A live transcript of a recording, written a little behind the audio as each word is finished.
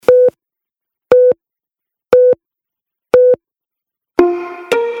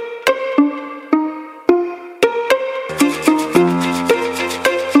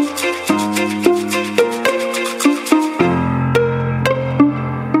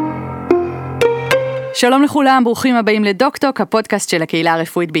שלום לכולם, ברוכים הבאים לדוקטוק, הפודקאסט של הקהילה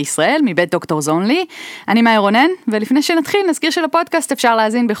הרפואית בישראל, מבית דוקטור זונלי. אני מאיה רונן, ולפני שנתחיל, נזכיר שלפודקאסט אפשר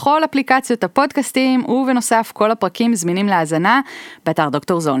להאזין בכל אפליקציות הפודקאסטים, ובנוסף כל הפרקים זמינים להאזנה באתר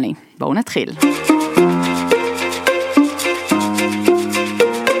דוקטור זונלי. בואו נתחיל.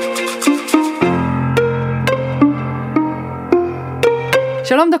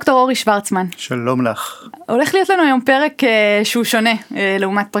 שלום דוקטור אורי שוורצמן. שלום לך. הולך להיות לנו היום פרק שהוא שונה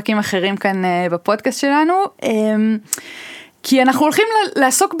לעומת פרקים אחרים כאן בפודקאסט שלנו, כי אנחנו הולכים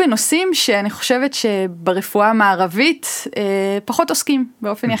לעסוק בנושאים שאני חושבת שברפואה המערבית פחות עוסקים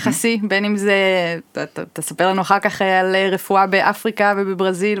באופן יחסי, בין אם זה, תספר לנו אחר כך על רפואה באפריקה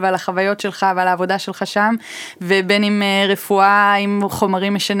ובברזיל ועל החוויות שלך ועל העבודה שלך שם, ובין אם רפואה עם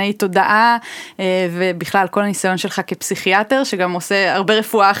חומרים משני תודעה, ובכלל כל הניסיון שלך כפסיכיאטר, שגם עושה הרבה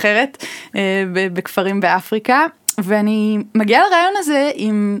רפואה אחרת בכפרים באפריקה, ואני מגיעה לרעיון הזה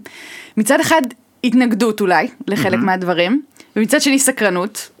עם מצד אחד התנגדות אולי לחלק מהדברים, ומצד שני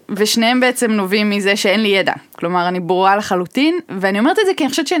סקרנות, ושניהם בעצם נובעים מזה שאין לי ידע. כלומר, אני ברורה לחלוטין, ואני אומרת את זה כי אני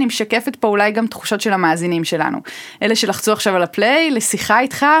חושבת שאני משקפת פה אולי גם תחושות של המאזינים שלנו. אלה שלחצו עכשיו על הפליי, לשיחה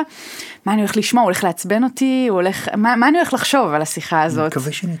איתך, מה אני הולך לשמוע? הוא הולך לעצבן אותי? מה אני הולך לחשוב על השיחה הזאת? אני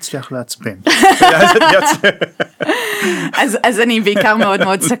מקווה שאני אצליח לעצבן. אז אני בעיקר מאוד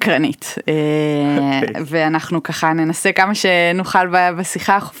מאוד סקרנית. ואנחנו ככה ננסה כמה שנוכל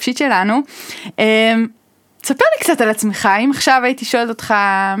בשיחה החופשית שלנו. תספר לי קצת על עצמך, אם עכשיו הייתי שואלת אותך,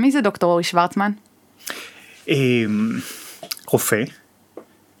 מי זה דוקטור אורי שוורצמן? רופא,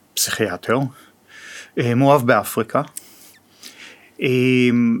 פסיכיאטר, מאוהב באפריקה,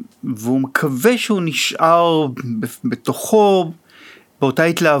 והוא מקווה שהוא נשאר בתוכו, באותה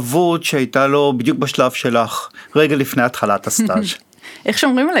התלהבות שהייתה לו בדיוק בשלב שלך, רגע לפני התחלת הסטאז'. איך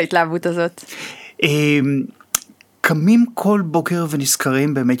שומרים על ההתלהבות הזאת? קמים כל בוקר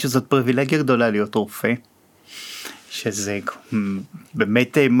ונזכרים באמת שזאת פריבילגיה גדולה להיות רופא. שזה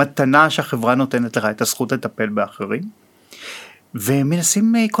באמת מתנה שהחברה נותנת לך את הזכות לטפל באחרים,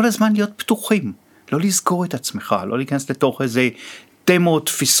 ומנסים כל הזמן להיות פתוחים, לא לזכור את עצמך, לא להיכנס לתוך איזה תמות,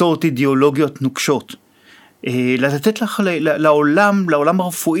 תפיסות, אידיאולוגיות נוקשות, לתת לך לעולם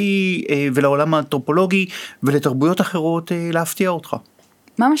הרפואי ולעולם האנתרופולוגי ולתרבויות אחרות להפתיע אותך.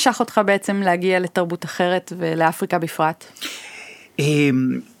 מה משך אותך בעצם להגיע לתרבות אחרת ולאפריקה בפרט?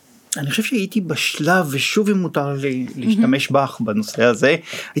 אני חושב שהייתי בשלב, ושוב אם מותר לי להשתמש בך בנושא הזה,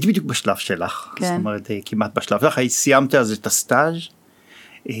 הייתי בדיוק בשלב שלך, זאת אומרת כמעט בשלב שלך, סיימת אז את הסטאז',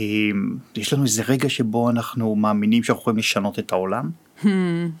 יש לנו איזה רגע שבו אנחנו מאמינים שאנחנו יכולים לשנות את העולם,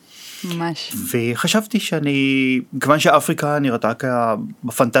 ממש. וחשבתי שאני, כיוון שאפריקה נראתה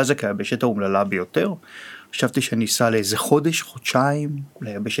בפנטזיה כיבשת האומללה ביותר, חשבתי שאני אסע לאיזה חודשיים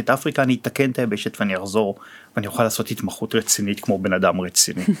ליבשת אפריקה, אני אתקן את היבשת ואני אחזור, ואני אוכל לעשות התמחות רצינית כמו בן אדם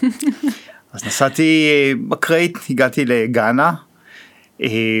רציני. אז נסעתי בקרייט, הגעתי לגאנה, אתם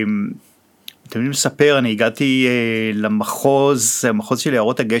יודעים לספר, אני הגעתי למחוז של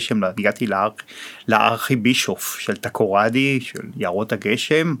יערות הגשם, הגעתי לארכי בישוף של טקורדי, של יערות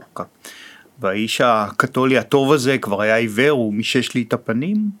הגשם, והאיש הקתולי הטוב הזה כבר היה עיוור, הוא מישש לי את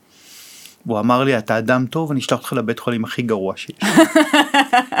הפנים, והוא אמר לי, אתה אדם טוב, אני אשלח אותך לבית חולים הכי גרוע שיש.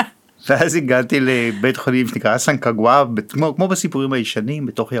 ואז הגעתי לבית חולים שנקרא סנקגווה, כמו בסיפורים הישנים,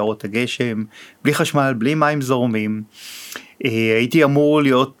 בתוך יערות הגשם, בלי חשמל, בלי מים זורמים. הייתי אמור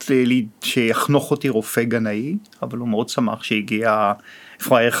שיחנוך אותי רופא גנאי, אבל הוא מאוד שמח שהגיע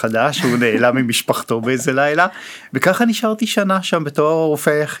פראייר חדש, הוא נעלם ממשפחתו באיזה לילה, וככה נשארתי שנה שם בתור הרופא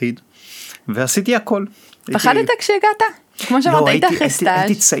היחיד, ועשיתי הכל. פחדת כשהגעת? כמו שאמרת, היית אחרי סטאז'.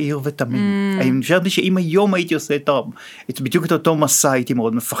 הייתי צעיר ותמים. אני חשבתי שאם היום הייתי עושה בדיוק את אותו מסע, הייתי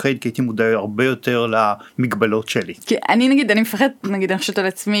מאוד מפחד, כי הייתי מודע הרבה יותר למגבלות שלי. כי אני מפחד, אני חושבת על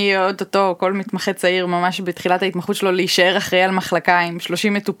עצמי, אותו, כל מתמחה צעיר ממש בתחילת ההתמחות שלו, להישאר אחראי על מחלקה עם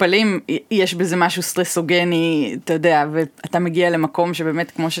 30 מטופלים, יש בזה משהו סטרסוגני, אתה יודע, ואתה מגיע למקום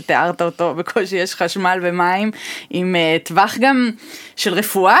שבאמת, כמו שתיארת אותו, בקושי יש חשמל ומים, עם טווח גם של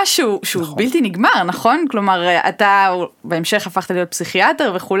רפואה שהוא בלתי נגמר, נכון? כלומר, אתה בהמשך הפכת להיות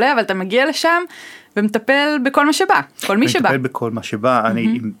פסיכיאטר וכולי, אבל אתה מגיע לשם ומטפל בכל מה שבא, כל מי שבא. מטפל בכל מה שבא.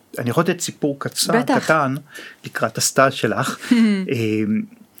 אני יכול לתת סיפור קטן לקראת הסטאז' שלך.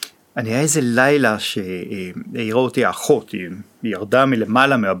 היה איזה לילה שהעירה אותי האחות, היא ירדה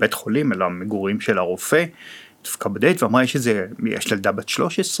מלמעלה מהבית חולים אל המגורים של הרופא, דווקא בדלת ואמרה, יש ילדה בת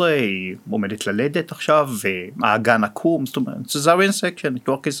 13, היא עומדת ללדת עכשיו, והאגן עקום, זאת אומרת, cesarean section,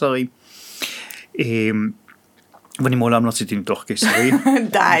 ניתוח קיסרי. ואני מעולם לא עשיתי ניתוח קיסרי.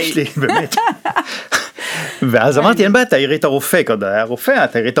 די. יש לי, באמת. ואז אמרתי, אין בעיה, תעירי את הרופא, כדא היה רופא,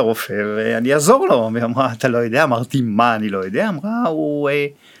 תעירי את הרופא, ואני אעזור לו. והיא אמרה, אתה לא יודע? אמרתי, מה אני לא יודע? אמרה, הוא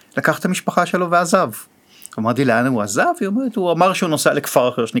לקח את המשפחה שלו ועזב. אמרתי לאן הוא עזב, היא אומרת, הוא אמר שהוא נוסע לכפר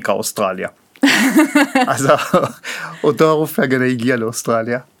אחר שנקרא אוסטרליה. אז אותו הרופא הגנאי הגיע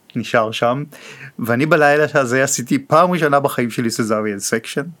לאוסטרליה, נשאר שם, ואני בלילה הזה עשיתי פעם ראשונה בחיים שלי סזריאן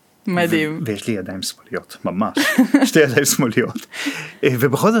סקשן. מדהים. ויש לי ידיים שמאליות, ממש, שתי ידיים שמאליות.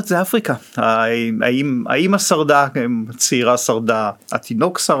 ובכל זאת זה אפריקה, האמא שרדה, הצעירה שרדה,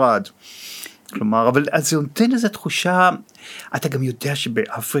 התינוק שרד. כלומר, אבל אז זה נותן איזו תחושה, אתה גם יודע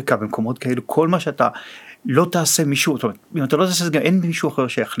שבאפריקה, במקומות כאלו, כל מה שאתה לא תעשה מישהו, זאת אומרת, אם אתה לא תעשה, גם אין מישהו אחר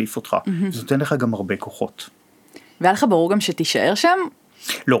שיחליף אותך, זה נותן לך גם הרבה כוחות. והיה לך ברור גם שתישאר שם?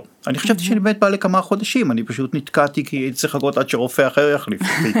 לא, אני חשבתי שאני באמת בא לכמה חודשים, אני פשוט נתקעתי כי הייתי צריך לחכות עד שרופא אחר יחליף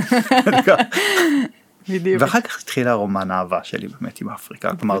אותי. ואחר כך התחילה הרומן האהבה שלי באמת עם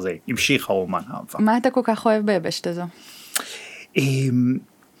אפריקה, כלומר זה המשיך הרומן האהבה. מה אתה כל כך אוהב ביבשת הזו?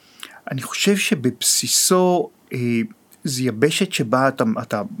 אני חושב שבבסיסו זה יבשת שבה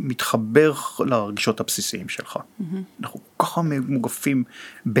אתה מתחבר לרגשות הבסיסיים שלך. אנחנו ככה מוגפים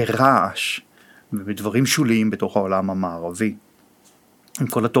ברעש ובדברים שוליים בתוך העולם המערבי, עם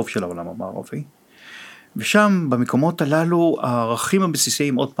כל הטוב של העולם המערבי. ושם במקומות הללו הערכים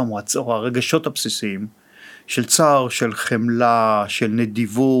הבסיסיים, עוד פעם, או הרגשות הבסיסיים של צער, של חמלה, של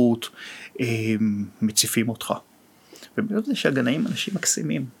נדיבות, מציפים אותך. ובאמת זה שהגנאים אנשים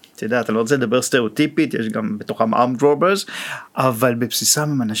מקסימים. אתה יודע, אתה לא רוצה לדבר סטריאוטיפית, יש גם בתוכם armed robbers, אבל בבסיסם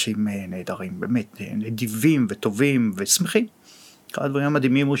הם אנשים נהדרים, באמת נדיבים וטובים ושמחים. אחד הדברים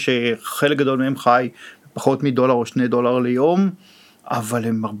המדהימים הוא שחלק גדול מהם חי פחות $1 או $2 ליום, אבל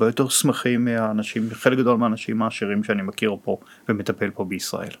הם הרבה יותר שמחים מהאנשים, חלק גדול מהאנשים העשירים שאני מכיר פה ומטפל פה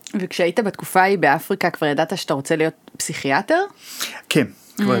בישראל. וכשהיית בתקופה ההיא באפריקה, כבר ידעת שאתה רוצה להיות פסיכיאטר? כן,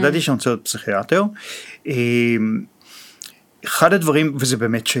 כבר ידעתי שאני רוצה להיות פסיכיאטר. אחד הדברים, וזה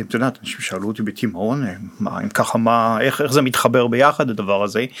באמת שאתה יודעת, אנשים שאלו אותי בתימהון, אם ככה, איך זה מתחבר ביחד הדבר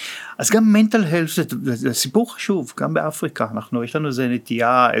הזה, אז גם mental health זה סיפור חשוב, גם באפריקה, יש לנו איזו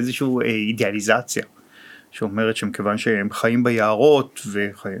נטייה, איזושהי אידיאליזציה, שאומרת שמכיוון שהם חיים ביערות,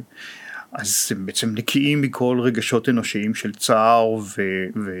 אז הם בעצם נקיים מכל רגשות אנושיים של צער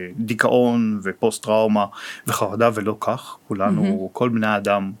ודיכאון ופוסט טראומה וחרדה, ולא כך, כולנו, כל בני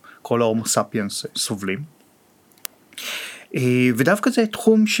האדם, כל ההומו ספיאנס סובלים. ודווקא זה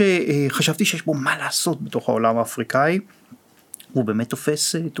תחום שחשבתי שיש בו מה לעשות בתוך העולם האפריקאי, הוא באמת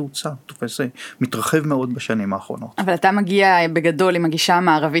תופס תאוצה, מתרחב מאוד בשנים האחרונות. אבל אתה מגיע בגדול עם הגישה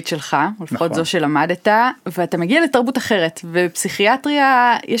המערבית שלך, או לפחות זו שלמדת, ואתה מגיע לתרבות אחרת,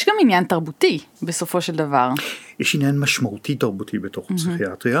 ובפסיכיאטריה יש גם עניין תרבותי בסופו של דבר. יש עניין משמעותי תרבותי בתוך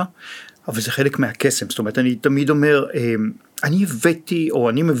פסיכיאטריה, אבל זה חלק מהקסם, זאת אומרת, אני תמיד אומר, אני הבאתי, או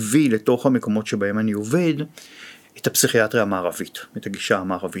אני מביא לתוך המקומות שבהם אני עובד, את הפסיכיאטריה המערבית, את הגישה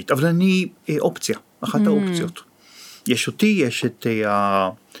המערבית, אבל אני אופציה, אחת האופציות. יש אותי, יש את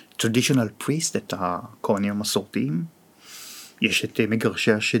ה-traditional priest, את הכהנים המסורתיים, יש את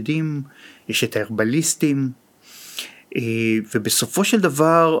מגרשי השדים, יש את ההרבליסטים, ובסופו של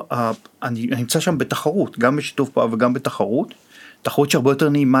דבר, אני נמצא שם בתחרות, גם בשיתוף פעולה וגם בתחרות, תחרות שהרבה יותר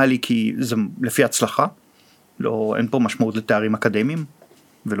נעימה לי, כי זה לפי הצלחה, אין פה משמעות לתארים אקדמיים,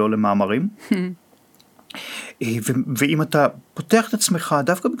 ולא למאמרים, ואם אתה פותח את עצמך,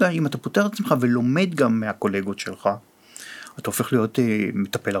 דווקא בגלל אם אתה פותח את עצמך ולומד גם מהקולגות שלך, אתה הופך להיות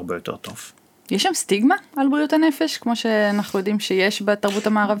מטפל הרבה יותר טוב. יש שם סטיגמה על בריאות הנפש, כמו שאנחנו יודעים שיש בתרבות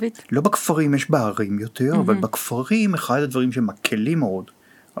המערבית? לא בכפרים, יש בערים יותר, אבל בכפרים אחד הדברים שמקלים מאוד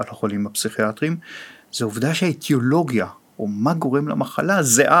על החולים הפסיכיאטרים, זה העובדה שהאיטיולוגיה, או מה גורם למחלה,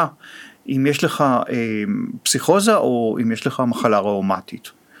 זהה אם יש לך פסיכוזה או אם יש לך מחלה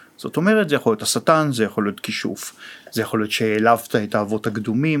ראומטית. זאת אומרת, זה יכול להיות השטן, זה יכול להיות כישוף, זה יכול להיות שהעלבת את האבות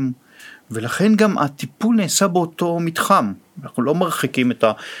הקדומים, ולכן גם הטיפול נעשה באותו מתחם. אנחנו לא מרחיקים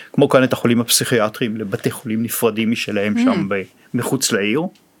כמו כאן את החולים הפסיכיאטריים לבתי חולים נפרדים משלהם שם מחוץ לעיר,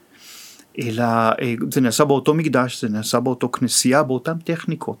 אלא זה נעשה באותו מקדש, זה נעשה באותו כנסייה, באותן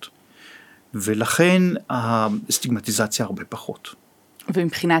טכניקות, ולכן הסטיגמטיזציה הרבה פחות.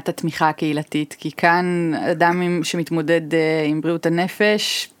 ומבחינת התמיכה הקהילתית, כי כאן אדם שמתמודד עם בריאות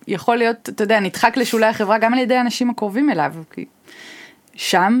הנפש, יכול להיות, אתה יודע, נדחק לשולי החברה גם על ידי האנשים הקרובים אליו, כי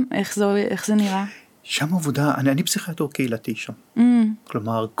שם, איך זה נראה? שם עבודה, אני פסיכיאטר קהילתי שם.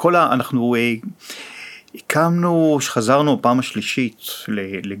 כלומר, אנחנו הקמנו, שחזרנו פעם השלישית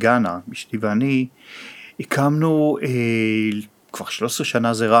לגאנה, אשתי ואני, הקמנו, כבר 13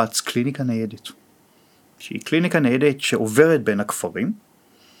 שנה זה רץ, קליניקה ניידת. שהיא קליניקה ניידת שעוברת בין הכפרים,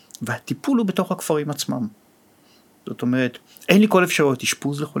 והטיפול הוא בתוך הכפרים עצמם. זאת אומרת, אין לי כל אפשרות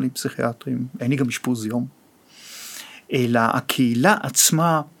אשפוז לחולים פסיכיאטרים, אין לי גם אשפוז יום, אלא הקהילה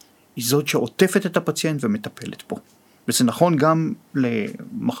עצמה היא זאת שעוטפת את הפציינט ומטפלת בו. וזה נכון גם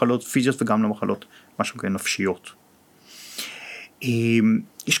למחלות פיזיות וגם למחלות משהו כאלה נפשיות.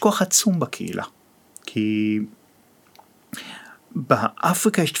 יש כוח עצום בקהילה, כי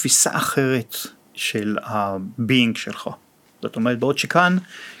באפריקה יש תפיסה אחרת של הביינג שלך. זאת אומרת, בעוד שכאן,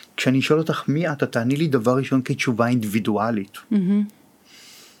 כשאני אשאל אותך מי אתה, תעני לי דבר ראשון כתשובה אינדיבידואלית.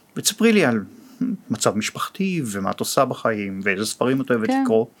 ותספרי לי על מצב משפחתי, ומה את עושה בחיים, ואיזה ספרים את אוהבת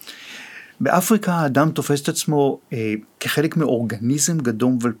לקרוא. באפריקה האדם תופס את עצמו כחלק מאורגניזם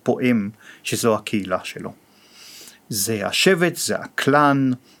גדול ופועם, שזו הקהילה שלו. זה השבט, זה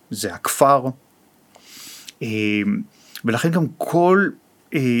הקלן, זה הכפר, ולכן גם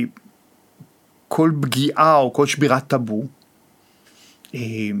כל פגיעה או כל שבירת טאבו,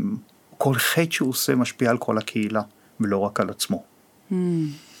 כל חטא שהוא עושה משפיע על כל הקהילה, ולא רק על עצמו.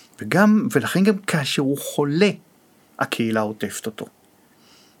 ולכן גם כאשר הוא חולה, הקהילה עוטפת אותו.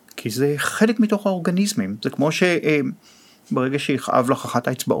 כי זה חלק מתוך האורגניזמים, זה כמו שברגע שיכאב לך אחת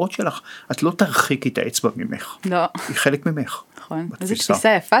האצבעות שלך, את לא תרחיקי את האצבע ממך. לא. היא חלק ממך. נכון, איזו תפיסה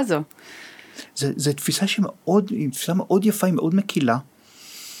יפה זו. זו תפיסה היא תפיסה מאוד יפה, היא מאוד מקילה,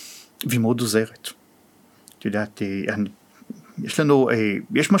 והיא מאוד עוזרת. את יודעת,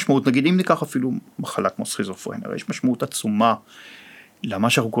 יש משמעות, נגיד אם ניקח אפילו מחלה כמו סכיזופרניה, יש משמעות עצומה, למה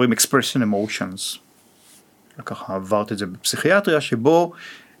שאנחנו קוראים expression emotions. ככה עברת את זה בפסיכיאטריה, שבו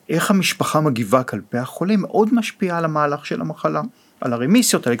איך המשפחה מגיבה כלפי החולה מאוד משפיע על המהלך של המחלה, על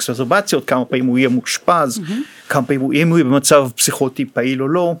הרמיסיות, על אקסרבציות, כמה פעמים הוא יהיה מושפז, כמה פעמים הוא יהיה במצב פסיכוטי פעיל או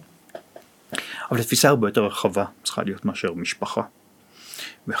לא, אבל התפיסה הרבה יותר רחבה צריכה להיות מאשר משפחה.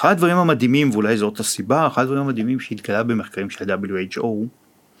 ואחד הדברים המדהימים, ואולי זאת הסיבה, אחד הדברים המדהימים שהתגלה במחקרים של WHO,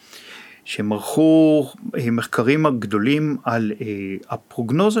 שהם ערכו מחקרים הגדולים על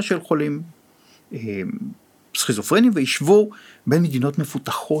הפרוגנוזה של חולים סכיזופרנים, וישבו בין מדינות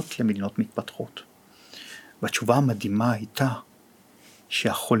מפותחות למדינות מתפתחות. והתשובה המדהימה הייתה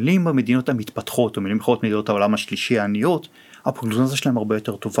שהחולים במדינות המתפתחות, או מדינות העולם השלישי העניות, הפרוגנוזה שלהם הרבה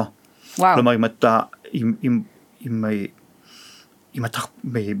יותר טובה. וואו. כלומר, אם אתה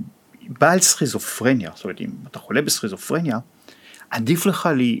בעל סכיזופרניה, זאת אומרת, אם אתה חולה בסכיזופרניה, עדיף לך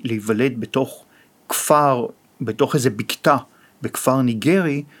להיוולד בתוך כפר, בתוך איזה בקתה, בכפר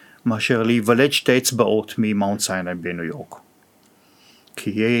ניגרי, מאשר להיוולד שתי אצבעות ממאונט סיני בניו יורק.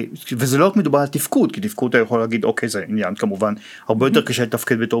 וזה לא רק מדובר על תפקוד, כי תפקוד אתה יכול להגיד, אוקיי, זה עניין כמובן, הרבה יותר קשה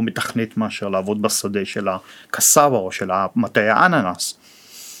לתפקד בתור מתכנת מאשר לעבוד בשדה של הקסאבה או של מטעי האננס.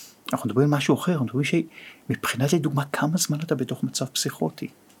 אנחנו מדברים על משהו אחר, אנחנו מדברים שמבחינת לדוגמה, כמה זמן אתה בתוך מצב פסיכוטי?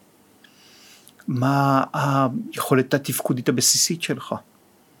 מה היכולת התפקודית הבסיסית שלך?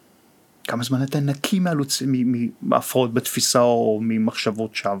 כמה זמן אתה נקי מהפרעות בתפיסה או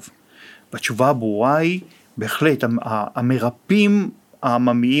ממחשבות שווא? והתשובה הברורה היא, בהחלט, המרפאים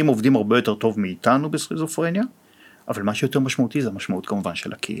העממיים עובדים הרבה יותר טוב מאיתנו בסכיזופרניה, אבל מה שיותר משמעותי זה המשמעות כמובן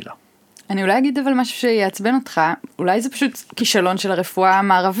של הקהילה. אני אולי אגיד אבל משהו שיעצבן אותך, אולי זה פשוט כישלון של הרפואה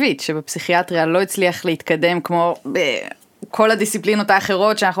המערבית, שבפסיכיאטריה לא הצליח להתקדם כמו כל הדיסציפלינות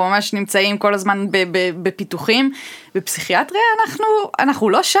האחרות, שאנחנו ממש נמצאים כל הזמן בפיתוחים. בפסיכיאטריה אנחנו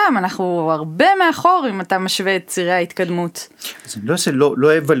לא שם, אנחנו הרבה מאחור אם אתה משווה את צירי ההתקדמות. אז אני לא עושה,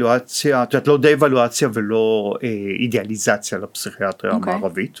 לא אבלואציה, את יודעת, לא די אבלואציה ולא אידיאליזציה לפסיכיאטריה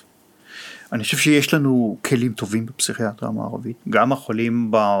המערבית. אני חושב שיש לנו כלים טובים בפסיכיאטריה המערבית, גם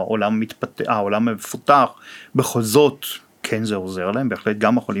החולים העולם המפותח, בכל זאת, כן זה עוזר להם, בהחלט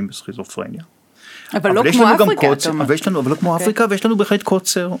גם החולים בסכיזופרניה. אבל לא כמו אפריקה, אבל לא כמו אפריקה, ויש לנו בהחלט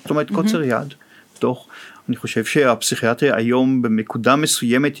קוצר, זאת אומרת קוצר יד, אני חושב שהפסיכיאטריה היום בנקודה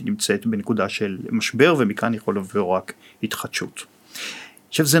מסוימת היא נמצאת בנקודה של משבר, ומכאן יכול לבוא רק התחדשות.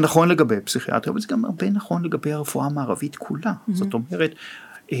 עכשיו זה נכון לגבי פסיכיאטריה, אבל זה גם הרבה נכון לגבי הרפואה המערבית כולה, זאת אומרת,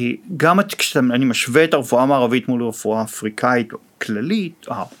 גם כשאני משווה את הרפואה המערבית מול הרפואה האפריקאית או כללית,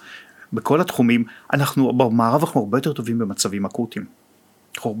 בכל התחומים, אנחנו במערב אנחנו הרבה יותר טובים במצבים אקוטיים.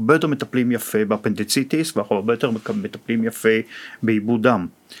 אנחנו הרבה יותר מטפלים יפה באפנדיציטיס, ואנחנו הרבה יותר מטפלים יפה בעיבוד דם.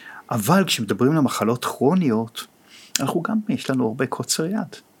 אבל כשמדברים על מחלות כרוניות, יש לנו הרבה קוצר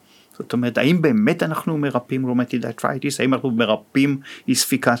יד. זאת אומרת, האם באמת אנחנו מרפאים רומטיד ארתריטיס? האם אנחנו מרפאים אי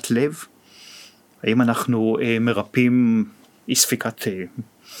ספיקת לב? האם אנחנו מרפאים אי ספיקת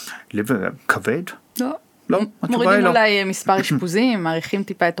לב כבד? לא. לא, מורידים אולי מספר אשפוזים, מעריכים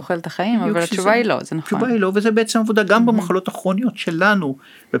טיפה את תוחלת החיים, אבל התשובה היא לא, זה נכון. התשובה היא לא, וזה בעצם עבודה גם במחלות הכרוניות שלנו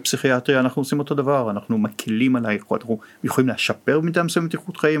בפסיכיאטריה, אנחנו עושים אותו דבר, אנחנו מקלים על היכולת, אנחנו יכולים לשפר במידה מסוימת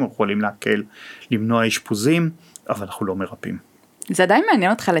איכות חיים, אנחנו יכולים להקל, למנוע אשפוזים, אבל אנחנו לא מרפאים. זה עדיין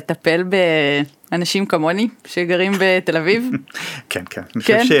מעניין אותך לטפל באנשים כמוני שגרים בתל אביב? כן, כן. אני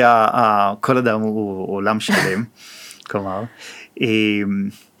חושב שכל אדם הוא עולם שלם, כלומר,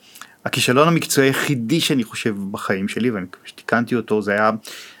 הכישלון המקצועי היחידי שאני חושב בחיים שלי, ואני תיקנתי אותו, זה היה,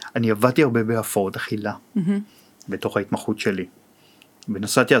 אני עבדתי הרבה בהפרעות אכילה, בתוך ההתמחות שלי.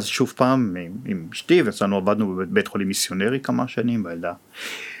 ונסעתי אז שוב פעם עם אשתי, ואצלנו עבדנו בבית חולים מיסיונרי כמה שנים, בילדה.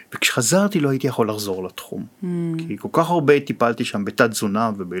 וכשחזרתי לא הייתי יכול לחזור לתחום. כי כל כך הרבה טיפלתי שם בתת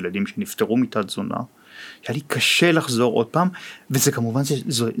תזונה, ובילדים שנפטרו מתת תזונה, שהיה לי קשה לחזור עוד פעם, וזה כמובן,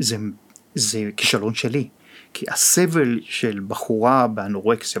 זה כישלון שלי. כי הסבל של בחורה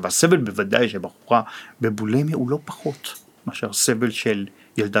באנורקסיה, והסבל בוודאי של בחורה בבולמיה, הוא לא פחות מאשר סבל של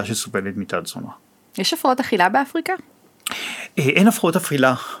ילדה שסובלת מתת תזונה. יש הפרעות אכילה באפריקה? אין הפרעות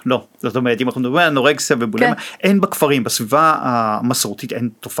אכילה, לא. זאת אומרת, אם אנחנו מדברים על אנורקסיה ובולמיה, אין בכפרים, בסביבה המסורתית אין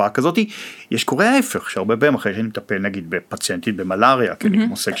תופעה כזאת. יש קורה ההפך, שהרבה פעמים אחרי שאני מטפל נגיד בפציינטית במלאריה, כי אני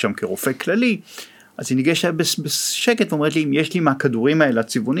מוסק שם כרופא כללי, אז היא ניגשת בשקט ואומרת לי, אם יש לי מהכדורים האלה,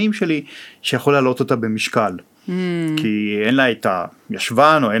 הצבעונים שלי, שיכול לעלות אותה במשקל. כי אין לה את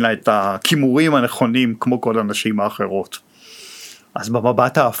הישבן, או אין לה את הכימורים הנכונים, כמו כל הנשים האחרות. אז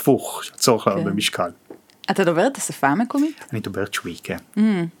במבט ההפוך, הצורך לה במשקל. אתה דובר את השפה המקומית? אני דובר צ'ווי, כן.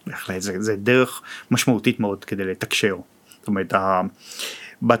 בהחלט, זה דרך משמעותית מאוד כדי לתקשר. זאת אומרת,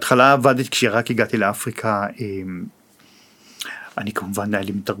 בהתחלה עבדתי, כשרק הגעתי לאפריקה, אני כמובן היה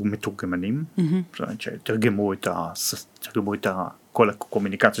לי מתורגמנים, שתרגמו את כל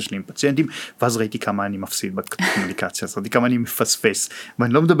הקומוניקציה שלי עם פציינטים, ואז ראיתי כמה אני מפסיד בקומוניקציה הזאת, כמה אני מפספס,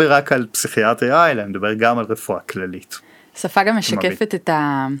 ואני לא מדבר רק על פסיכיאטריה, אלא אני מדבר גם על רפואה כללית. שפה גם משקפת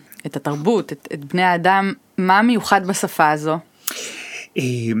את התרבות, את בני האדם, מה מיוחד בשפה הזו?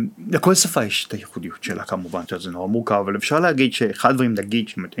 לכל שפה יש את הייחודיות שלה כמובן, זה נורא מורכב, אבל אפשר להגיד שאחד הדברים נגיד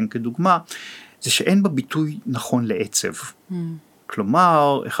שמתן כדוגמה, זה שאין בה ביטוי נכון לעצב.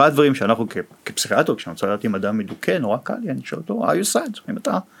 כלומר, אחד הדברים שאנחנו כפסיכיאטר, כשאני רוצה לדעת אם אדם מדוכא, נורא קל לי, אני שואל אותו, are you sad?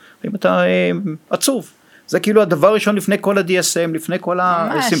 האם אתה עצוב? זה כאילו הדבר הראשון לפני כל ה-DSM, לפני כל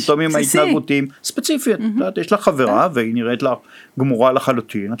הסימפטומים ההתנהגותיים, ספציפית. יש לך חברה והיא נראית לך גמורה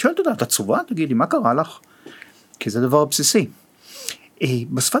לחלוטין. את שואלת אותה, את עצובה? תגידי, מה קרה לך? כי זה דבר בסיסי.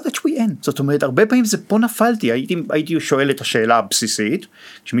 בשפת הצ'ווי אין. זאת אומרת, הרבה פעמים זה פה נפלתי. הייתי שואל את השאלה הבסיסית,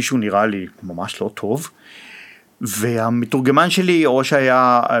 כשמישהו נראה לי ממש לא טוב, והמתורגמן שלי או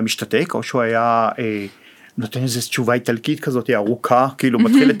שהיה משתתק, או שהוא היה נותן איזו תשובה איטלקית כזאת, ארוכה, כאילו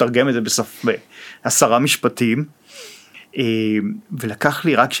מתחיל לתרגם את זה ב10 משפטים, ולקח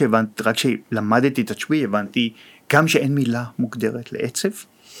לי רק שלמדתי את הצ'ווי, הבנתי גם שאין מילה מוגדרת לעצב,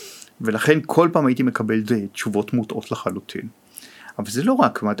 ולכן כל פעם הייתי מקבל תשובות מוטעות לחלוטין. אבל זה לא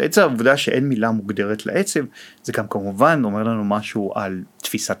רק, עצם העובדה שאין מילה מוגדרת לעצב, זה גם כמובן אומר לנו משהו על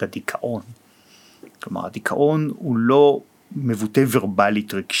תפיסת הדיכאון. כלומר, הדיכאון הוא לא מבוטא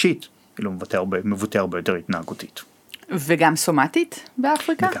ורבלית רגשית, אלא מבוטא הרבה יותר התנהגותית. וגם סומטית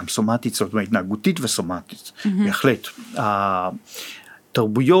באפריקה? וגם סומטית, זאת אומרת, התנהגותית וסומטית, בהחלט.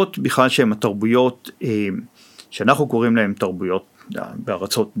 התרבויות, בכלל שהן התרבויות, שאנחנו קוראים להן תרבויות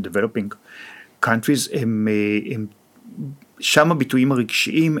בארצות developing countries, שם הביטויים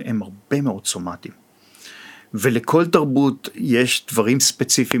הרגשיים הם הרבה מאוד סומטיים. ולכל תרבות יש דברים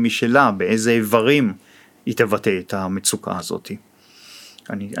ספציפיים משלה, באיזה איברים היא תבטא את המצוקה הזאת.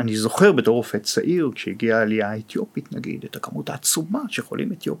 אני זוכר בתור רופא צעיר, כשהגיעה העלייה האתיופית נגיד, את הכמות העצומה של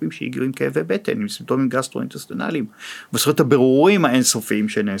חולים אתיופים שהגיעו עם כאבי בטן, עם סימפטומים גסטרואינטסטינליים, וזוכר את הבירורים האינסופיים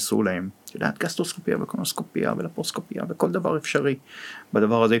שנעשו להם, יודעת, גסטרוסקופיה וקולונוסקופיה ולפרוסקופיה וכל דבר אפשרי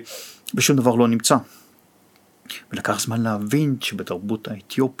בדבר הזה, ושום דבר לא נמצא. ולקח זמן להבין שבתרבות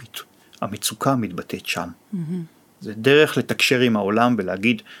האתיופית, המצוקה מתבטאת שם. זה דרך לתקשר עם העולם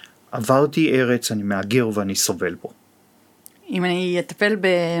ולהגיד, עברתי ארץ, אני מהגר ואני סובל פה. אם אני אטפל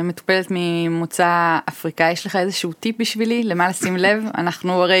במטופלת ממוצא אפריקאי, יש לך איזשהו טיפ בשבילי, למה לשים לב?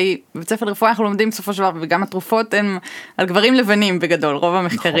 אנחנו הרי, בבית ספר לרפואה אנחנו לומדים בסופו של דבר, וגם התרופות הן על גברים לבנים בגדול, רוב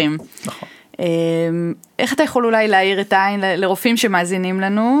המחקרים. נכון. איך אתה יכול אולי להאיר את העין לרופאים שמאזינים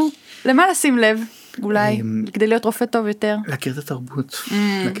לנו? למה לשים לב? אולי, כדי להיות רופא טוב יותר. להכיר את התרבות,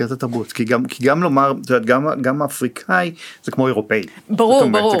 להכיר את התרבות, כי גם לומר, גם אפריקאי, זה כמו אירופאי. ברור,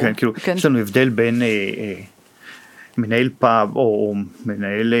 ברור. יש לנו הבדל בין מנהל פאב, או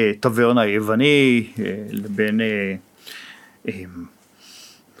מנהל טברנה יווני, לבין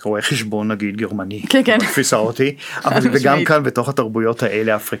רואה חשבון נגיד גרמני, תפיסה אותי, אבל וגם כאן בתוך התרבויות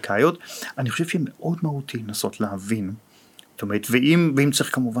האלה האפריקאיות, אני חושב שמאוד מהותי לנסות להבין, זאת אומרת, ואם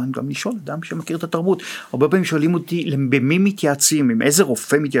צריך כמובן גם לשאול אדם שמכיר את התרבות, הרבה פעמים שואלים אותי, במי מתייעצים, עם איזה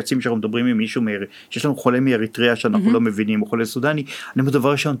רופא מתייעצים שאנחנו מדברים עם מישהו, שיש לנו חולה מאריתריאה שאנחנו לא מבינים, או חולה סודני, אני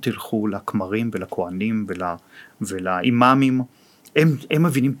מדבר ראשון, תלכו לכמרים ולכהנים ולאימאמים, הם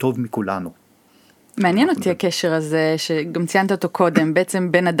מבינים טוב מכולנו. מעניין אותי הקשר הזה, שגם ציינת אותו קודם,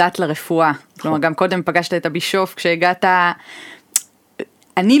 בעצם בין הדת לרפואה, כלומר גם קודם פגשת את הבישוף, כשהגעת,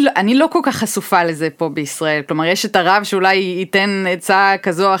 אני לא כל כך חשופה לזה פה בישראל, כלומר יש את הרב שאולי ייתן עצה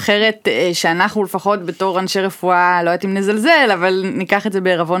כזו או אחרת, שאנחנו לפחות בתור אנשי רפואה, לא יודעת אם נזלזל, אבל ניקח את זה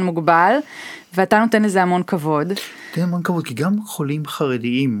בערבון מוגבל, ואתה נותן לזה המון כבוד. נותן המון כבוד, כי גם חולים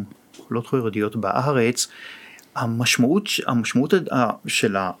חרדיים, חולות חרדיות בארץ, המשמעות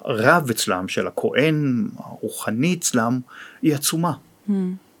של הרב אצלם, של הכהן הרוחני אצלם, היא עצומה.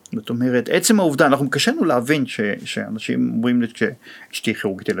 זאת אומרת, עצם העובדה, אנחנו קשנו להבין שאנשים אומרים לי שאשתי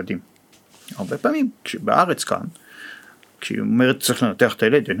כירורגית ילדים. הרבה פעמים, בארץ כאן, כשהיא אומרת צריך לנתח את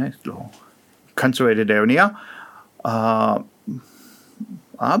הילד, לא, קנצרטד האונייה,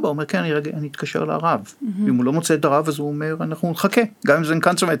 האבא אומר, כן, אני אתקשר לרב. אם הוא לא מוצא את הרב, אז הוא אומר, אנחנו נחכה, גם אם זה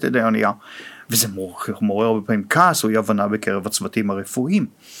קנצרטד האונייה. וזה מעורר הרבה פעמים כעס, או אי הבנה בקרב הצוותים הרפואיים.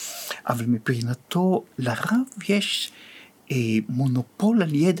 אבל מבחינתו, לרב יש מונופול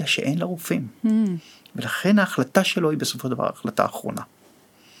על ידע שאין לרופאים. ולכן ההחלטה שלו היא בסופו של דבר ההחלטה האחרונה.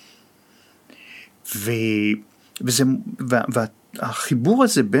 והחיבור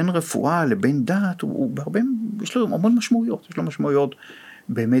הזה בין רפואה לבין דת, יש לו המון משמעויות. יש לו משמעויות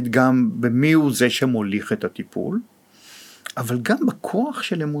באמת גם במי הוא זה שמוליך את הטיפול, אבל גם בכוח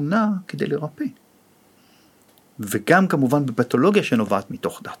של אמונה כדי לרפא. וגם כמובן בפתולוגיה שנובעת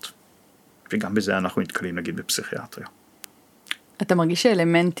מתוך דת. וגם בזה אנחנו נתקלים נגיד בפסיכיאטריה. אתה מרגיש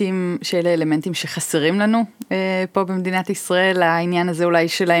שאלה אלמנטים שחסרים לנו פה במדינת ישראל, העניין הזה אולי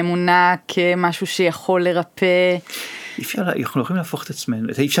של האמונה כמשהו שיכול לרפא? אנחנו יכולים להפוך את עצמנו,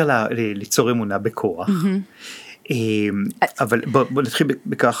 אי אפשר ליצור אמונה בכוח, אבל בוא נתחיל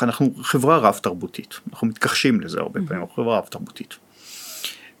בכך, אנחנו חברה רב תרבותית, אנחנו מתכחשים לזה הרבה פעמים, אנחנו חברה רב תרבותית,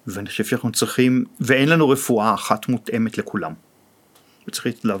 ואני חושב שאנחנו צריכים, ואין לנו רפואה אחת מותאמת לכולם,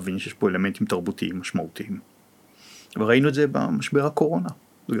 וצריך להבין שיש פה אלמנטים תרבותיים משמעותיים. וראינו את זה במשבר הקורונה.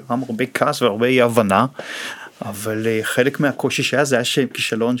 זה גרם הרבה כעס והרבה אי הבנה, אבל חלק מהקושי שהיה זה היה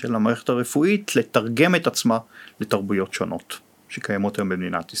כישלון של המערכת הרפואית לתרגם את עצמה לתרבויות שונות שקיימות היום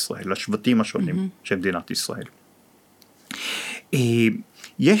במדינת ישראל, לשבטים השונים של מדינת ישראל.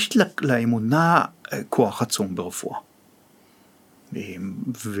 יש לאמונה כוח עצום ברפואה.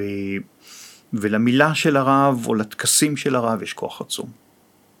 ולמילה של הרב או לטקסים של הרב יש כוח עצום.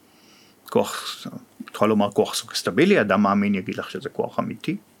 כוח, תוכל לומר כוח סטבילי, אדם מאמין יגיד לך שזה כוח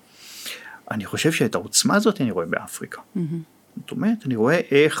אמיתי. אני חושב שאת העוצמה הזאת אני רואה באפריקה. זאת אומרת, אני רואה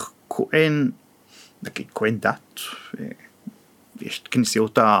איך כהן, נגיד כהן דת, יש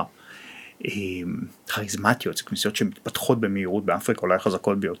כנסיות הכריזמטיות, זה כנסיות שמתפתחות במהירות באפריקה, אולי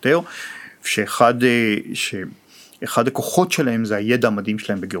חזקות ביותר, שאחד הכוחות שלהם זה הידע המדהים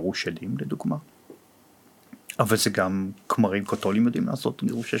שלהם בגירוש שדים, לדוגמה. אבל זה גם כמרים קתולים יודעים לעשות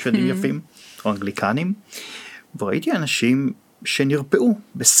גירוש שדים יפים, או אנגליקנים, וראיתי אנשים שנרפאו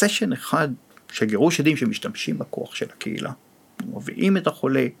בסשן אחד של גירוש שדים שמשתמשים בכוח של הקהילה. מביאים את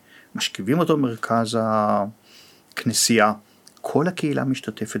החולה, משכיבים אותו במרכז הכנסייה, כל הקהילה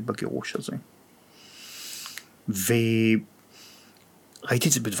משתתפת בגירוש הזה. וראיתי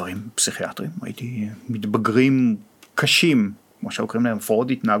את זה בדברים פסיכיאטריים, ראיתי מתבגרים קשים, כמו שקוראים להם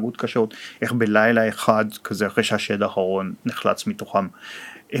הפרעות התנהגות קשות, איך בלילה אחד, כזה אחרי שהשד האחרון נחלץ מתוכם,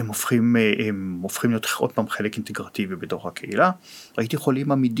 הם הופכים להיות עוד פעם חלק אינטגרטיבי בתוך הקהילה. ראיתי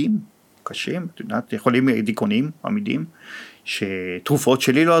חולים עמידים קשים, חולים דיכאוניים עמידים, שתרופות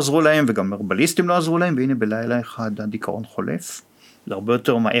שלי לא עזרו להם, וגם הרבליסטים לא עזרו להם, והנה בלילה אחד הדיכאון חולף, זה הרבה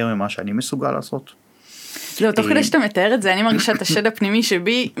יותר מהר ממה שאני מסוגל לעשות. לא, תוך כדי שאתה מתאר את זה, אני מרגישה את השד הפנימי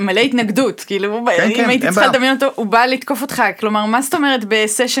שבי מלא התנגדות, כאילו, אם הייתי צריכה לדמיין אותו, הוא בא לתקוף אותך, כלומר, מה זאת אומרת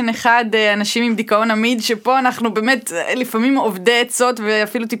בסשן אחד, אנשים עם דיכאון עמיד, שפה אנחנו באמת, לפעמים עובדי עצות,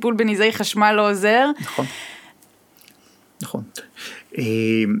 ואפילו טיפול בנזעי חשמל לא עוזר. נכון, נכון.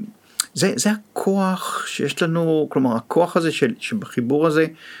 זה הכוח שיש לנו, כלומר, הכוח הזה שבחיבור הזה,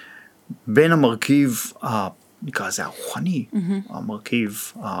 בין המרכיב נקרא זה הרוחני,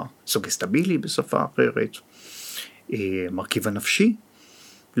 המרכיב הסוגסטבילי בשפה אחרת, המרכיב הנפשי,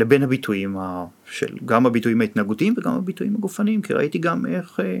 לבין הביטויים גם הביטויים ההתנהגותיים וגם הביטויים הגופניים, כי ראיתי גם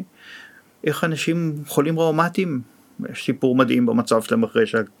איך אנשים חולים ראומטיים, יש סיפור מדהים במצב שלהם אחרי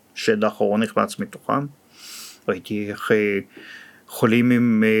שהשד האחרון נחלץ מתוכם, ראיתי איך חולים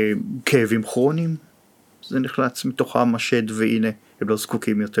עם כאבים כרוניים, זה נחלץ מתוכם השד, והנה הם לא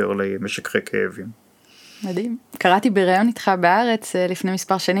זקוקים יותר למשככי כאבים. מדהים. קראתי בראיון איתך בארץ לפני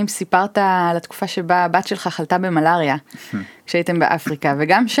מספר שנים, סיפרת על התקופה שבה הבת שלך חלתה במלאריה, כשהייתם באפריקה,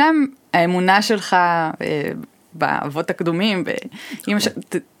 וגם שם האמונה שלך באבות הקדומים,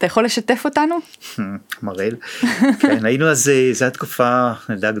 אתה יכול לשתף אותנו? מראל. כן, היינו אז, זו התקופה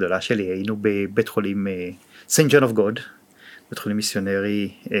נדעה גדולה שלי, היינו בבית חולים סנט ג'ון אוף גוד, בית חולים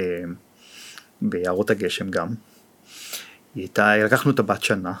מיסיונרי ביערות הגשם גם. לקחנו את הבת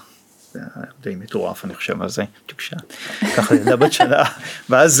שנה, זה היה די מטורף, אני חושב על זה, תקשה, ככה ילדה בת שנה,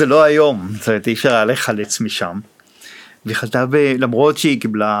 ואז זה לא היום, זאת אומרת, אי אפשר לחלץ משם, והיא חלתה, למרות שהיא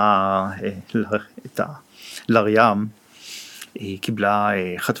קיבלה את הלריים, היא קיבלה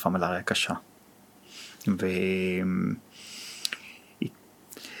חטפה מלריה קשה,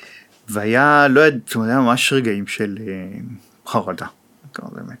 והיה, לא יודע, זאת אומרת, היה ממש רגעים של חרדה,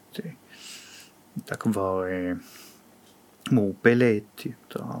 באמת, הייתה כבר מעורפלת,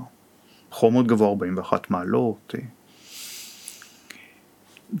 חום מאוד גבוה 41 מעלות,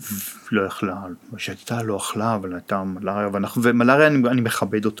 לא אכלה, שהייתה לא אכלה, אבל הייתה מלריה, ומלריה אני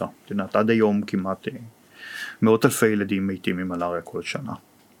מכבד אותה, עד היום כמעט מאות אלפי ילדים מתים עם מלריה כל שנה,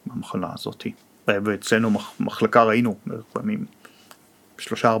 במחלה הזאת, ואצלנו מחלקה ראינו, פעמים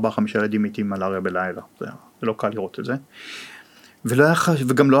 3, 4, 5 ילדים מתים עם מלריה בלילה, זה לא קל לראות את זה,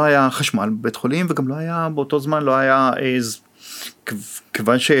 וגם לא היה חשמל בבית חולים, וגם לא היה, באותו זמן לא היה,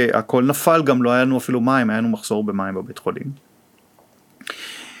 כיוון שהכל נפל, גם לא היה לנו אפילו מים, היה לנו מחסור במים בבית חולים.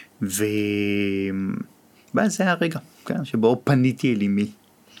 ואז זה היה הרגע, כן, שבו פניתי אל אמי.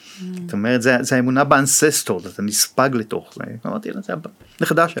 זאת אומרת, זה האמונה באנססטור, אתה נספג לתוך זה. אמרתי לה, זה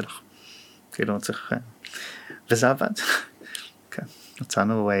הנכדה שלך. כאילו, צריך, וזה עבד. כן,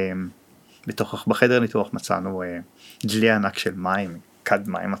 מצאנו, בחדר ניתוח מצאנו דלי ענק של מים, כד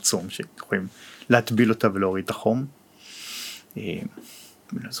מים עצום, שיכולים להטביל אותה ולהוריד את החום. אני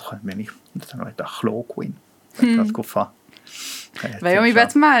לא זוכר, נתנו את הכלורוקווין, הייתה תקופה. והיום היא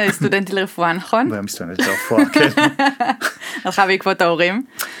בעצמה סטודנטית לרפואה, נכון? והיום סטודנטית לרפואה, כן. הלכה בעקבות ההורים?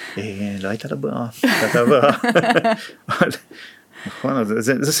 לא הייתה לה ברירה, נכון,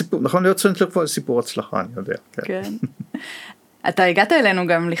 זה סיפור, נכון להיות סטודנט לרפואה, זה סיפור הצלחה, אני יודע. כן. אתה הגעת אלינו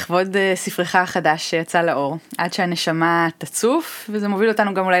גם לכבוד ספרך החדש שיצא לאור, עד שהנשמה תצוף, וזה מוביל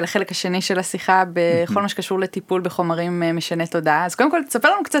אותנו גם אולי לחלק השני של השיחה, בכל מה שקשור לטיפול בחומרים משני תודעה. אז קודם כל, תספר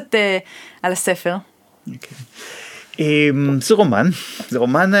לנו קצת על הספר. זה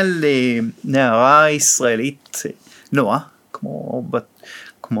רומן על נערה ישראלית, נועה,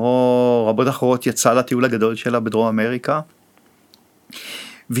 כמו רבות אחרות, יצאה לטיול הגדול שלה בדרום אמריקה,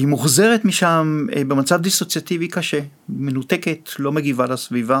 והיא מוחזרת משם במצב דיסוציאטיבי קשה, מנותקת, לא מגיבה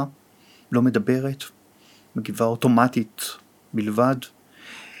לסביבה, לא מדברת, מגיבה אוטומטית בלבד,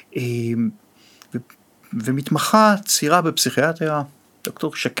 ומתמחה צעירה בפסיכיאטריה,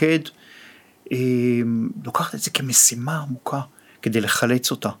 דוקטור שקד, לוקחת את זה כמשימה עמוקה, כדי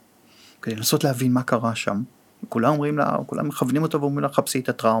לחלץ אותה, כדי לנסות להבין מה קרה שם. כולם אומרים לה, כולם מכוונים אותה ואומרים לה, חפשי את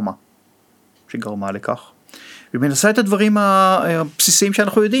הטראומה שגרמה לכך. ומנסה את הדברים הבסיסיים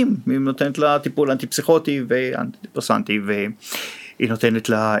שאנחנו יודעים, היא נותנת לה טיפול אנטי-פסיכוטי ואנטי-דיפרסנטי, והיא נותנת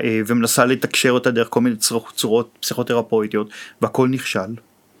לה, ומנסה לתקשר אותה דרך כל מיני צורות פסיכותרפויטיות, והכל נכשל.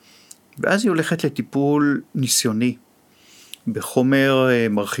 ואז היא הולכת לטיפול ניסיוני, בחומר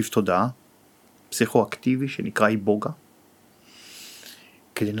מרחיב תודעה, פסיכואקטיבי שנקרא איבוגה,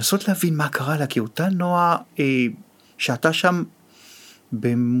 כדי לנסות להבין מה קרה לה, כי אותה נועה שעתה שם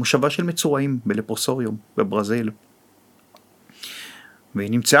במושבה של מצורעים, בלפרוסוריום, בברזיל.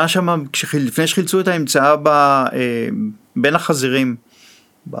 והיא נמצאה שם, לפני שחילצו אותה, היא נמצאה בין החזירים,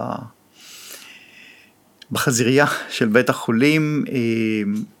 בחזירייה של בית החולים,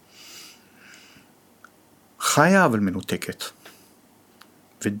 חיה אבל מנותקת.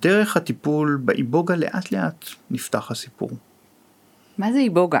 ודרך הטיפול באיבוגה לאט לאט נפתח הסיפור. מה זה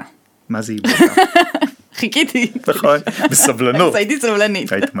איבוגה? מה זה איבוגה? חיכיתי. נכון, בסבלנות. הייתי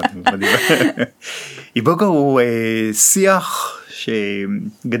סבלנית. היית מדהים. איבוגה הוא שיח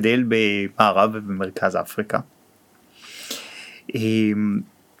שגדל במערב ובמרכז אפריקה.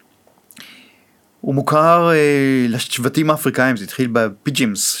 הוא מוכר לשבטים האפריקאים, זה התחיל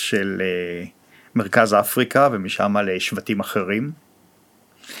בפיג'ימס של מרכז אפריקה ומשם לשבטים אחרים.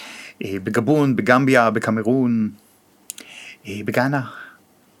 בגבון, בגמביה, בקמרון, בגאנה,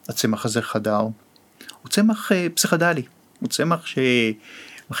 הצמח הזה חדר. הוא צמח פסיכדלי, הוא צמח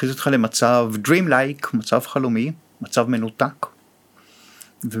שמכניס אותך למצב dream-like, מצב חלומי, מצב מנותק,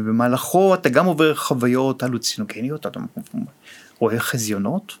 ובמהלכו אתה גם עובר חוויות הלוצינוגניות, אתה רואה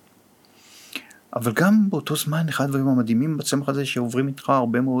חזיונות, אבל גם באותו זמן אחד הדברים המדהימים בצמח הזה שעוברים איתך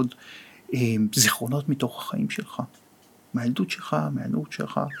הרבה מאוד זיכרונות מתוך החיים שלך, מהילדות שלך, מהנערות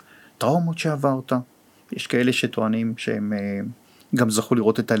שלך, טראומות שעברת. יש כאלה שטוענים שהם גם זכו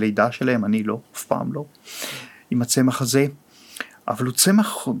לראות את הלידה שלהם, אני לא, אף פעם לא, עם הצמח הזה, אבל הוא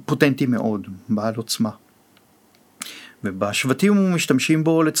צמח פוטנטי מאוד, בעל עוצמה. ובשבטים הוא משתמשים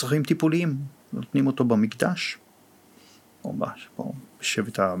בו לצרכים טיפוליים, נותנים אותו במקדש, או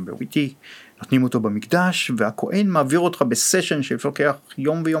בשבט הבריטי, נותנים אותו במקדש, והכהן מעביר אותך בסשן שלוקח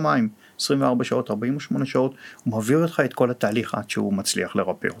יום ויומיים, 24 שעות, 48 שעות, הוא מעביר אותך את כל התהליך עד שהוא מצליח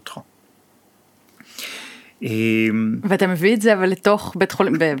לרפא אותך. ואתה מביא את זה אבל לתוך בית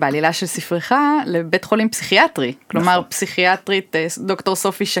חולים, בעלילה של ספרך, לבית חולים פסיכיאטרי, כלומר פסיכיאטרית דוקטור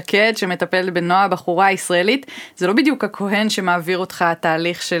סופי שקד שמטפל בנועה, בחורה ישראלית, זה לא בדיוק הכהן שמעביר אותך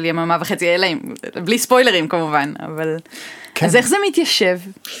תהליך של יממה וחצי, אלא בלי ספוילרים כמובן, אבל אז איך זה מתיישב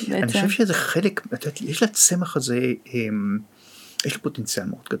בעצם? אני חושב שזה חלק, יש לצמח הזה, יש לו פוטנציאל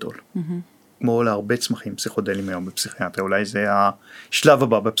מאוד גדול, כמו להרבה צמחים פסיכודליים היום בפסיכיאטריה, אולי זה השלב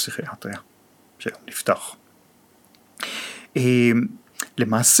הבא בפסיכיאטריה, שנפתח.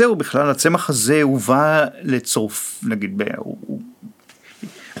 למעשה הוא בכלל, הצמח הזה הובא לצורף, נגיד,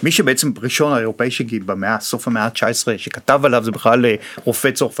 מי שבעצם ראשון האירופאי שגיד סוף המאה ה-19 שכתב עליו זה בכלל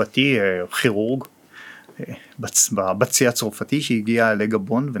רופא צרפתי, כירורג, בצי הצרפתי שהגיע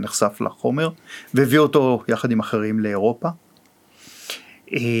לגבון ונחשף לחומר, והביא אותו יחד עם אחרים לאירופה.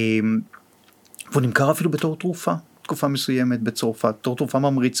 והוא נמכר אפילו בתור תרופה, תקופה מסוימת בצרפת, בתור תרופה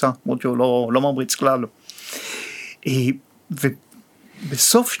ממריצה, מאוד שהוא לא ממריץ כלל.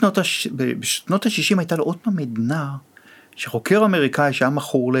 ובסוף בשנות ה-60 הייתה לו עוד פעם עדנה שחוקר אמריקאי שהיה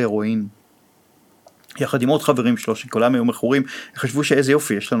מכור להירואין, יחד עם עוד חברים שלו שכולם היו מכורים, חשבו שאיזה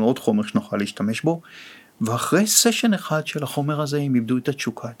יופי, יש לנו עוד חומר שנוכל להשתמש בו, ואחרי סשן אחד של החומר הזה הם איבדו את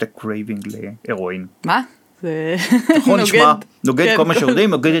התשוקה, את הקרייבינג להירואין. מה? זה נוגד כל מה שיודעים,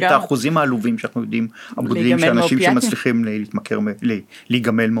 נוגד את האחוזים העלובים שאנחנו יודעים, הבודלים שאנשים שמצליחים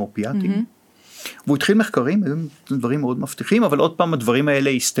להיגמל מאופיאטים. והוא התחיל מחקרים, דברים מאוד מבטיחים, אבל עוד פעם הדברים האלה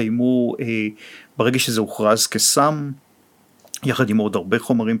הסתיימו ברגע שזה הוכרז כסם, יחד עם עוד הרבה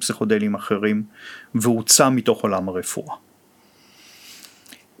חומרים פסיכודליים אחרים, והוצא מתוך עולם הרפואה.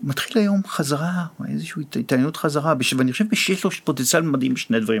 מתחיל היום חזרה, איזושהי התעניינות חזרה, ואני חושב שיש לו פוטנציאל מדהים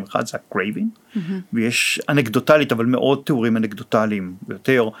בשני דברים, אחד זה הקרייבינג, ויש אנקדוטלית, אבל מאוד תיאורים אנקדוטליים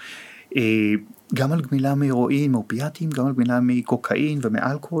ביותר, גם על גמילה מהירואין, מאופיאטים, גם על גמילה מקוקאין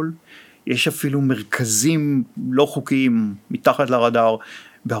ומאלכוהול, יש אפילו מרכזים לא חוקיים מתחת לרדאר,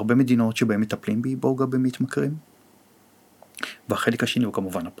 בהרבה מדינות שבהם מטפלים באיבוגה במתמכרים. והחלק השני הוא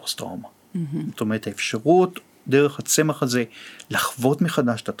כמובן הפוסט-טראומה. זאת אומרת, האפשרות דרך הצמח הזה לחוות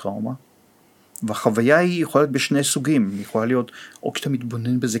מחדש את הטראומה, והחוויה היא יכולה להיות בשני סוגים, היא יכולה להיות או כשאתה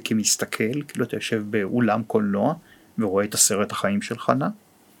מתבונן בזה כמסתכל, כאילו אתה יושב באולם קולנוע ורואה את הסרט החיים שלך נע,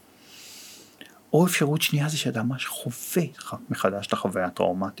 או אפשרות שנייה זה שאתה ממש חווה מחדש את החוויה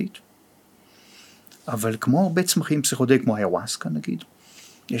הטראומטית, אבל כמו הרבה צמחים פסיכודליים כמו היוואסקה נגיד,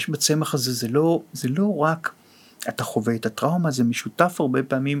 יש בצמח הזה, זה לא רק אתה חווה את הטראומה, זה משותף הרבה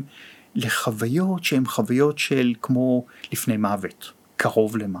פעמים לחוויות שהן חוויות של כמו לפני מוות,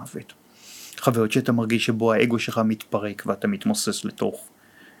 קרוב למוות. חוויות שאתה מרגיש שבו האגו שלך מתפרק ואתה מתמוסס לתוך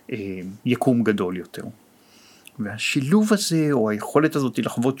יקום גדול יותר. והשילוב הזה, או היכולת הזאת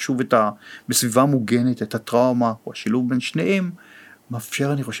לחוות שוב בסביבה מוגנת את הטראומה, או השילוב בין שניהם,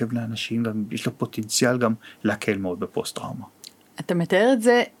 מאפשר אני חושב לאנשים, יש לו פוטנציאל גם להקל מאוד בפוסט-טראומה. אתה מתאר את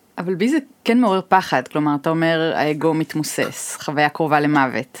זה, אבל בי זה כן מעורר פחד, כלומר אתה אומר האגו מתמוסס, חוויה קרובה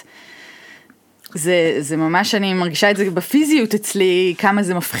למוות. זה ממש, אני מרגישה את זה בפיזיות אצלי, כמה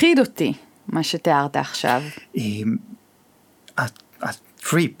זה מפחיד אותי, מה שתיארת עכשיו.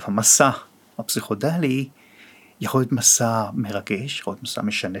 הטריפ, המסע הפסיכודלי, יכול להיות מסע מרגש, יכול להיות מסע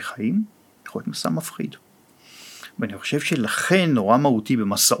משנה חיים, יכול להיות מסע מפחיד. ואני חושב שלכן נורא מהותי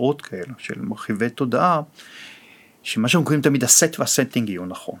במסעות כאלה, של מרחיבי תודעה, שמה שאנחנו קוראים תמיד הסט והסטינג יהיו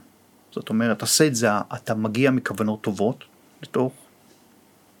נכון. זאת אומרת, הסט זה, אתה מגיע מכוונות טובות לתוך,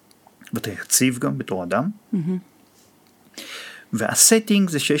 ואתה יציב גם בתור אדם, והסטינג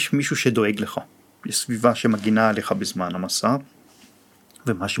זה שיש מישהו שדואג לך, יש סביבה שמגינה עליך בזמן המסע,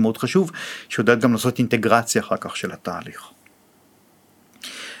 ומה שמאוד חשוב, שיודעת גם לעשות אינטגרציה אחר כך של התהליך.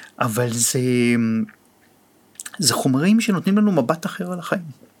 אבל זה חומרים שנותנים לנו מבט אחר על החיים.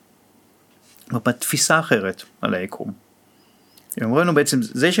 מבט תפיסה אחרת על היקום. הם אומרים לנו בעצם,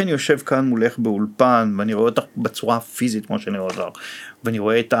 זה שאני יושב כאן מולך באולפן, ואני רואה אותך בצורה פיזית כמו שאני רואה אותך, ואני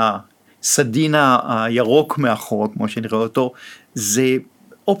רואה את הסדין הירוק מאחור כמו שאני רואה אותו, זה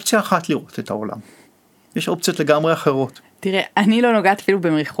אופציה אחת לראות את העולם. יש אופציות לגמרי אחרות. תראה, אני לא נוגעת אפילו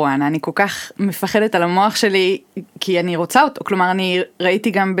במריחואנה, אני כל כך מפחדת על המוח שלי, כי אני רוצה אותו. כלומר, אני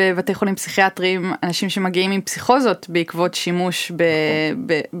ראיתי גם בבתי חולים פסיכיאטריים, אנשים שמגיעים עם פסיכוזות, בעקבות שימוש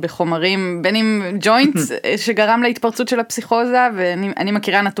בחומרים, בין אם ג'וינטס, שגרם להתפרצות של הפסיכוזה, ואני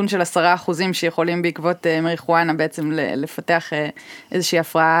מכירה נתון של 10% שיכולים בעקבות מריחואנה בעצם לפתח איזושהי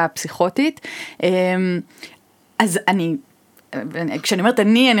הפרעה פסיכוטית. אז כשאני אומרת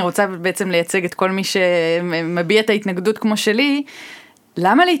אני רוצה בעצם לייצג את כל מי שמביע את ההתנגדות כמו שלי,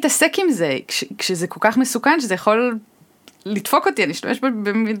 למה להתעסק עם זה? כשזה כל כך מסוכן, שזה יכול לדפוק אותי, אני אשתמש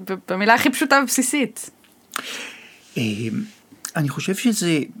במילה הכי פשוטה ובסיסית. אני חושב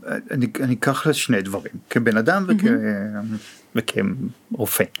שזה, אני אקח לשני דברים, כבן אדם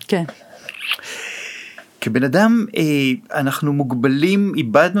וכרופא. כן. כבן אדם אנחנו מוגבלים,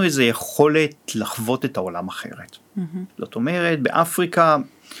 איבדנו איזו יכולת לחוות את העולם אחרת. זאת אומרת, באפריקה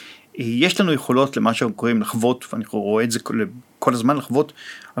יש לנו יכולות למה שאנחנו קוראים לחוות, ואני רואה את זה כל הזמן לחוות,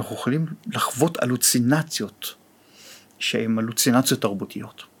 אנחנו יכולים לחוות אלוצינציות, שהן אלוצינציות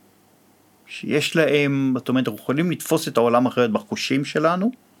תרבותיות. שיש להם, זאת אומרת, אנחנו יכולים לתפוס את העולם אחרת בחושים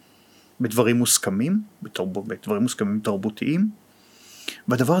שלנו, בדברים מוסכמים, בדברים מוסכמים תרבותיים,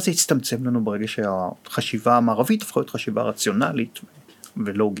 והדבר הזה הצטמצם לנו ברגע שהחשיבה המערבית הפכה להיות חשיבה רציונלית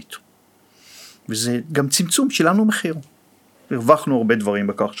ולוגית. וזה גם צמצום, שילמנו מחיר. הרווחנו הרבה דברים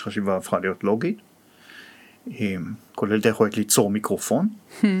בכך שחשיבה הפכה להיות לוגית, כולל את היכולת ליצור מיקרופון,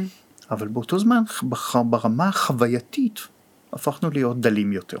 אבל באותו זמן, ברמה החווייתית, הפכנו להיות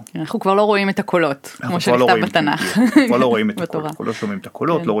דלים יותר. אנחנו כבר לא רואים את הקולות, כמו שנכתב בתנ"ך. כבר לא רואים את הקולות, אנחנו לא שומעים את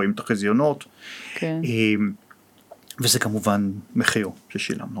הקולות, לא רואים את החזיונות, וזה כמובן מחיר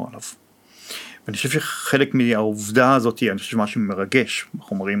ששילמנו עליו. ואני חושב שחלק מהעובדה הזאת, אני חושב שמשהו מרגש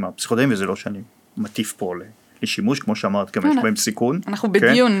בחומרים הפסיכודליים, וזה לא שאני מטיף פה לשימוש, כמו שאמרת, גם יש בהם סיכון. אנחנו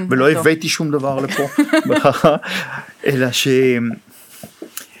בדיון. ולא הבאתי שום דבר לפה, אלא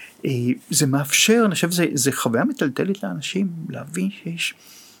זה מאפשר, אני חושב, זה חוויה מטלטלת לאנשים, להבין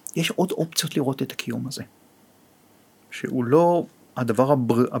שיש עוד אופציות לראות את הקיום הזה. שהוא לא הדבר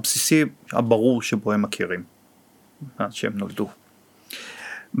הבסיסי, הברור שבו הם מכירים, שהם נולדו.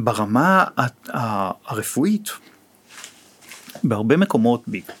 ברמה הרפואית, בהרבה מקומות,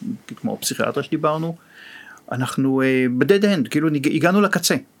 כמו הפסיכיאטריה שדיברנו, אנחנו בדד אנד, כאילו הגענו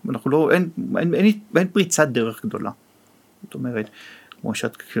לקצה, אנחנו לא, אין פריצת דרך גדולה. זאת אומרת, כמו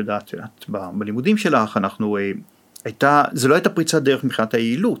שאת יודעת, בלימודים שלך, זה לא הייתה פריצת דרך מבחינת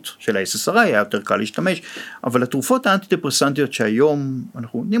היעילות של ה-SSRI, היה יותר קל להשתמש, אבל התרופות האנטי-דפרסנטיות שהיום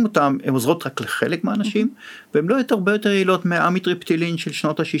אנחנו נותנים אותן, הן עוזרות רק לחלק מהאנשים, והן לא הרבה יותר יעילות מהאמיטריפטילין של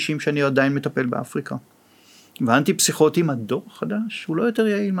שנות ה-60 שאני עדיין מטפל באפריקה. והאנטי-פסיכוטים, הדור החדש, הוא לא יותר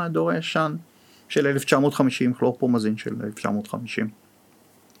יעיל מהדור הישן של 1950, כלורפרומזין של 1950.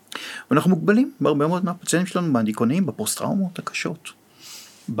 ואנחנו מוגבלים בהרבה מאוד מהפציינטים שלנו, מהדיכאוניים, בפוסט-טראומות הקשות,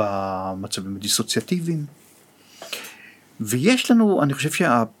 במצבים הדיסוציאטיביים. ויש לנו, אני חושב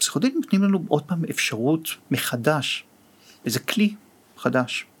שהפסיכודלים נותנים לנו עוד פעם אפשרות מחדש, איזה כלי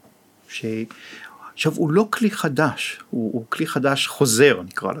חדש, עכשיו הוא לא כלי חדש, הוא כלי חדש חוזר,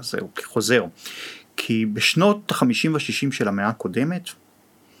 נקרא לזה, הוא כלי חוזר, כי בשנות ה-50 וה-60 של המאה הקודמת,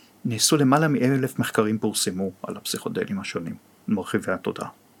 נעשו למעלה מ1,000 מחקרים פורסמו על הפסיכודלים השונים, מרחיבי התודעה,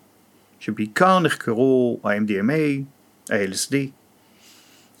 שבעיקר נחקרו ה-MDMA, ה-LSD,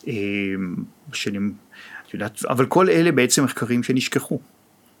 אבל כל אלה בעצם מחקרים שנשכחו,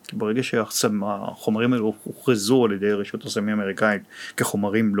 כי ברגע שהחומרים האלו הוכרזו על ידי רשות הסמים האמריקאית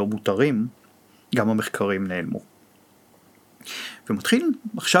כחומרים לא מותרים, גם המחקרים נעלמו. ומתחיל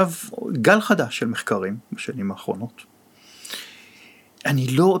עכשיו גל חדש של מחקרים בשנים האחרונות. אני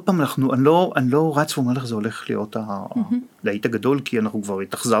לא רץ ואומר לך זה הולך להיות להיט הגדול, כי אנחנו כבר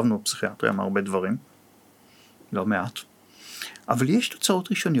התאכזבנו בפסיכיאטריה מהרבה דברים, לא מעט. אבל יש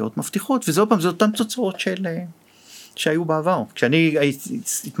תוצאות ראשוניות מבטיחות, וזה עוד פעם, זה אותן תוצאות שהיו בעבר. כשאני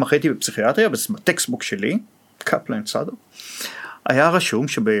התמחיתי בפסיכיאטריה, בטקסטבוק שלי, קפלן צאדו, היה רשום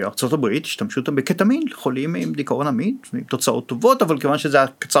שבארצות הברית השתמשו אותם בקטמין, לחולים עם דיכאון עמיד, עם תוצאות טובות, אבל כיוון שזה היה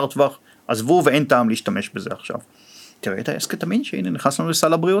קצר טווח, עזבו ואין טעם להשתמש בזה עכשיו. תראה את הקטמין שהנה נכנס לנו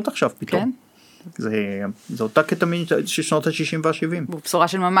לסל הבריאות עכשיו פתאום. זה אותה קטמין של שנות ה-60 וה-70. והוא בשורה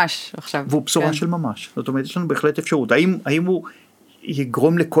של ממש עכשיו. והוא בשורה של ממש. זאת אומרת, יש לנו בהחלט אפשרות. האם הוא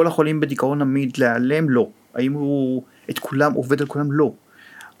יגרום לכל החולים בדיכאון עמיד להיעלם? לא. האם הוא את כולם עובד על כולם? לא.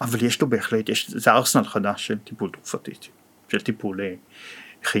 אבל יש לו בהחלט, זה ארסנל חדש של טיפול תרופתי, של טיפול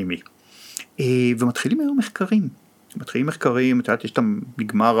כימי. ומתחילים היום מחקרים, את יודעת, יש שם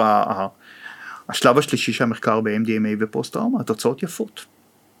נגמר השלב השלישי של המחקר ב-MDMA ופוסט-טראומה, התוצאות יפות.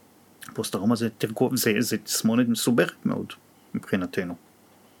 פוסט-טראומה זה תסמונת מסובכת מאוד מבחינתנו.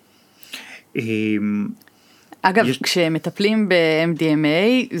 אגב, כשמטפלים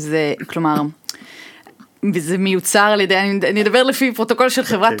ב-MDMA, זה, כלומר, וזה מיוצר על ידי, אני אדבר לפי פרוטוקול של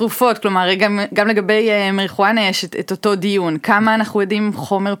חברת תרופות, כלומר, גם לגבי מריחואנה יש את אותו דיון, כמה אנחנו יודעים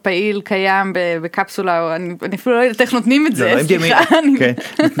חומר פעיל קיים בקפסולה, אני אפילו לא יודעת איך נותנים את זה, סליחה,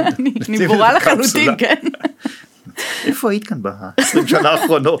 אני בורה לחלוטין, כן. איפה היית כאן ב-20 שנה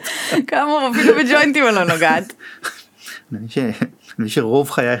האחרונות? כמה אפילו בג'וינטים אני לא נוגעת. אני שרוב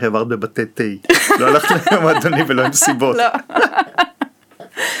חיי העברת בבתי תה, לא הלכת למועדונים ולא עם סיבות.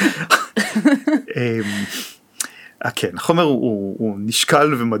 כן, החומר הוא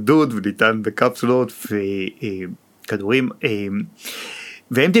נשקל ומדוד וניתן בקפסולות וכדורים,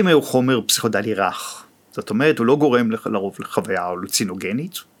 ו-MDMA הוא חומר פסיכודלי רך, זאת אומרת הוא לא גורם לרוב לחוויה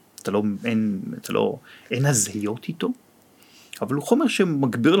הלוצינוגנית, אין הזהיות איתו, אבל הוא חומר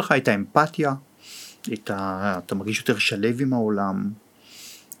שמגביר לך את האמפתיה, אתה מרגיש יותר שלב עם העולם,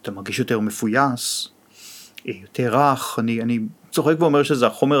 אתה מרגיש יותר מפויס, יותר רך, אני צוחק ואומר שזה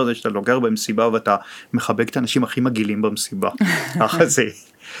החומר הזה שאתה לוגר במסיבה ואתה מחבק את האנשים הכי מגעילים במסיבה, ככה זה.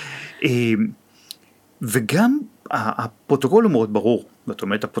 וגם הפרוטוקול הוא מאוד ברור, זאת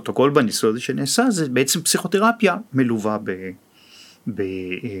אומרת הפרוטוקול בניסוי הזה שנעשה זה בעצם פסיכותרפיה מלווה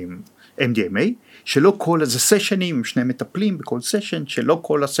ב-MDMA, שלא כל, זה סשנים עם שני מטפלים בכל סשן, שלא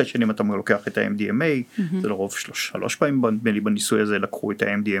כל הסשנים אתה לוקח את ה-MDMA, זה לרוב 3 פעמים בניסוי הזה לקחו את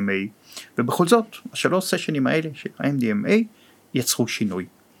ה-MDMA, ובכל זאת, 3 סשנים האלה של ה-MDMA יצרו שינוי.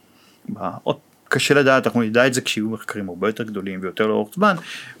 עוד קשה לדעת, אנחנו נדע את זה כשיהיו מחקרים הרבה יותר גדולים ויותר לאורך זמן,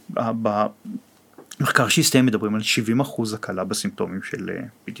 במחקר שהסתיים מדברים על 70% הקלה בסימפטומים של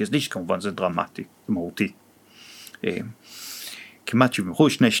PTSD, שכמובן זה דרמטי, זה מהותי. כמעט 70%,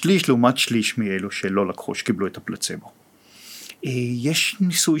 2/3 לעומת שליש מאלו שלא לקחו, שקיבלו את הפלצבו. יש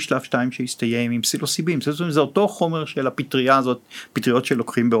ניסוי שלב 2 שהסתיים עם פסילוסיבין, זה אותו חומר של הפטריה הזאת, פטריות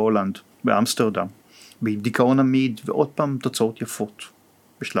שלוקחים בהולנד, באמסטרדם, בדיכאון עמיד, ועוד פעם תוצאות יפות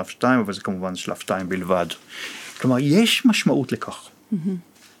בשלב 2, אבל זה כמובן שלב 2 בלבד. כלומר, יש משמעות לכך.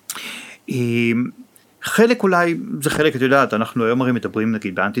 חלק אולי, זה חלק, את יודעת, אנחנו היום הרי מדברים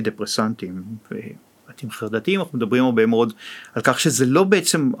נגיד באנטי דפרסנטים, חרדתיים, אנחנו מדברים הרבה מאוד על כך שזה לא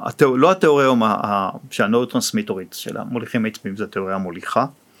בעצם, לא התיאוריה שהנוירוטרנסמיטורית של המוליכים עצמיים, זה התיאוריה המוליכה,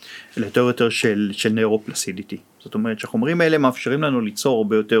 אלא יותר של נוירופלסידיטי. זאת אומרת שהחומרים האלה מאפשרים לנו ליצור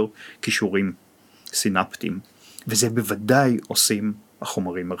הרבה יותר קישורים סינפטיים, וזה בוודאי עושים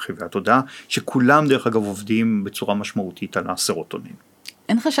החומרים מרחיבי התודעה, שכולם דרך אגב עובדים בצורה משמעותית על הסרוטונין.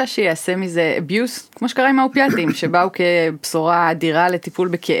 אין חשש שיעשה מזה אביוס, כמו שקרה עם האופיאטים, שבאו כבשורה אדירה לטיפול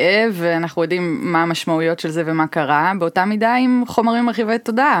בכאב, ואנחנו יודעים מה המשמעויות של זה ומה קרה, באותה מידה עם חומרים מרחיבי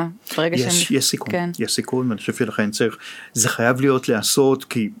תודעה. יש סיכון, יש סיכון, ואני חושב שלכן צריך, זה חייב להיות לעשות,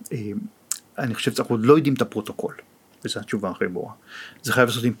 כי אני חושב שאנחנו עוד לא יודעים את הפרוטוקול, וזו התשובה הכי ברורה. זה חייב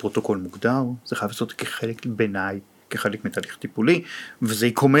לעשות עם פרוטוקול מוגדר, זה חייב לעשות כחלק בעיניי, כחלק מתהליך טיפולי, וזה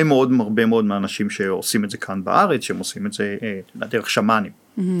יקומם מאוד הרבה מאוד מהאנשים שעושים את זה כאן בארץ, שהם עושים את זה דרך שמאנים.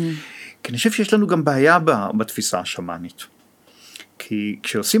 כי אני חושב שיש לנו גם בעיה בתפיסה השמאנית. כי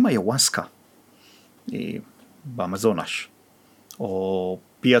כשעושים איוואסקה באמזונש, או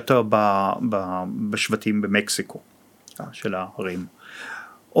פיאטה בשבטים במקסיקו, של ההרים,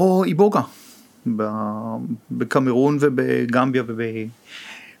 או איבוגה בקמרון ובגמביה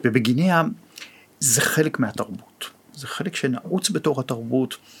ובגינאה, זה חלק מהתרבות. זה חלק שנעוץ בתוך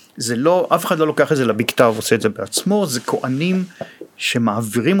התרבות, זה לא, אף אחד לא לוקח את זה לבכתב, עושה את זה בעצמו, זה כהנים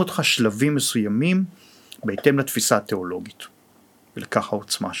שמעבירים אותך שלבים מסוימים, בהתאם לתפיסה התיאולוגית, ולכך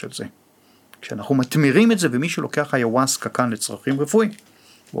העוצמה של זה. כשאנחנו מתמירים את זה, ומישהו לוקח איוואסקה כאן לצרכים רפואיים,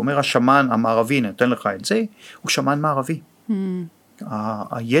 הוא אומר, השמן המערבי נותן לך את זה, הוא שמן מערבי.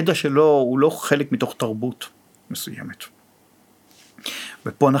 הידע שלו הוא לא חלק מתוך תרבות מסוימת.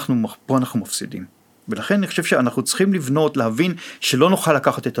 ופה אנחנו מפסידים. ולכן אני חושב שאנחנו צריכים לבנות, להבין שלא נוכל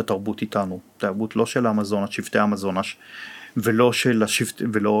לקחת את התרבות איתנו, תרבות לא של האמזונש, שבטי האמזונש, ולא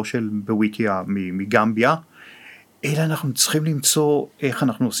של בוויטיה מגמביה, אלא אנחנו צריכים למצוא איך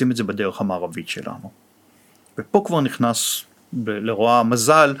אנחנו עושים את זה בדרך המערבית שלנו. ופה כבר נכנס לרוע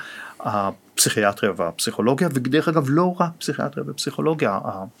המזל, הפסיכיאטריה והפסיכולוגיה, ודרך אגב לא רק פסיכיאטריה ופסיכולוגיה,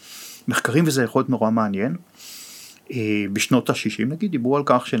 המחקרים וזה יכול להיות נורא מעניין, בשנות ה-60 נגיד, דיברו על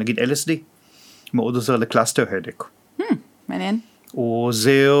כך שנגיד LSD, מאוד עוזר לקלאסטר הדק. מעניין. הוא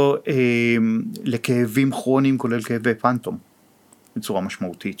עוזר לכאבים כרוניים, כולל כאבי פנטום, בצורה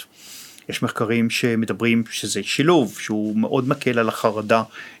משמעותית. יש מחקרים שמדברים שזה שילוב, שהוא מאוד מקל על החרדה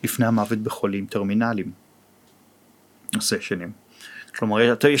לפני המוות בחולים טרמינליים. סשנים.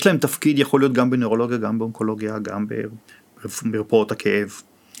 כלומר, יש להם תפקיד, יכול להיות גם בנוירולוגיה, גם באונקולוגיה, גם במרפאות הכאב.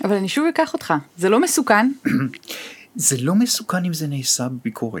 אבל אני שוב אקח אותך, זה לא מסוכן? זה לא מסוכן אם זה נעשה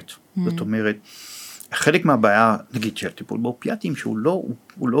בביקורת. זאת אומרת, חלק מהבעיה, נגיד של טיפול באופיאטים, שהוא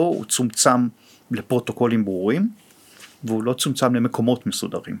לא צומצם לפרוטוקולים ברורים, והוא לא צומצם למקומות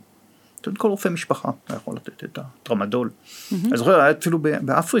מסודרים. כל רופא משפחה יכול לתת את הטרמדול. אני זוכר, אפילו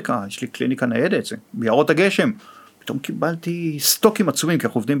באפריקה, יש לי קליניקה ניידת, ביערות הגשם, פתאום קיבלתי סטוקים עצומים, כי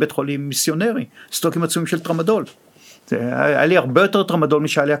אנחנו עובדים בית חולים מיסיונרי, סטוקים עצומים של טרמדול. היה לי הרבה יותר טרמדול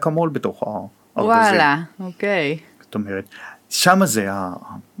משהיה לי אקמול בתוך הארגזים. וואלה, אוקיי. זאת אומרת, שמה זה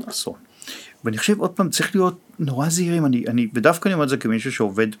האסון. ואני חושב עוד פעם, צריך להיות נורא זהירים, ודווקא אני אומר את זה כמישהו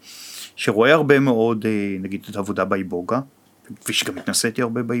שעובד שרואה הרבה מאוד, נגיד, את העבודה באיבוגה, ושגם התנסיתי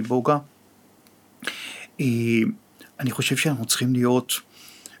הרבה באיבוגה, אני חושב שאנחנו צריכים להיות,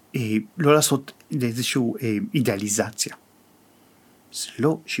 לא לעשות איזושהי אידאליזציה. זה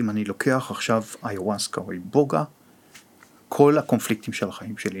לא שאם אני לוקח עכשיו איוואסקה או איבוגה, כל הקונפליקטים של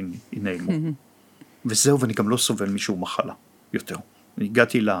החיים שלי נעלמו. וזהו, ואני גם לא סובל משהו מחלה יותר. אני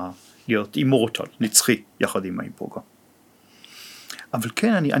הגעתי להיות אימורטל, נצחי, יחד עם האיבוגה. אבל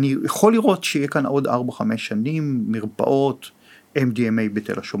כן, אני יכול לראות שיהיה כאן עוד 4-5 שנים, מרפאות, MDMA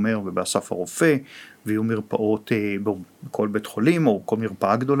בתל השומר ובאסף הרופא, ויהיו מרפאות בכל בית חולים או כל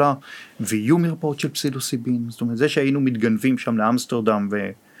מרפאה גדולה, ויהיו מרפאות של פסילוסיבין. זאת אומרת, זה שהיינו מתגנבים שם לאמסטרדם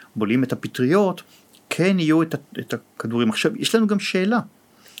ובולים את הפטריות, כן יהיו את הכדורים. עכשיו, יש לנו גם שאלה,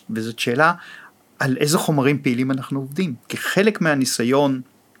 וזאת שאלה על איזה חומרים פעילים אנחנו עובדים, כי חלק מהניסיון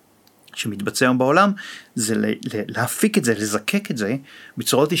שמתבצע בעולם, זה להפיק את זה, לזקק את זה,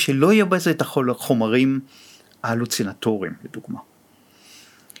 בצורות שלא יהיה בזה את החומרים ההלוצינטוריים, לדוגמה.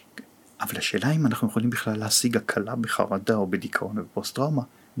 אבל השאלה אם אנחנו יכולים בכלל להשיג הקלה בחרדה או בדיכאון ובפוסט-טראומה,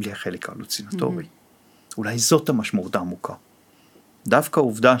 בלי החלק ההלוצינטורי. אולי זאת המשמעות העמוקה. דווקא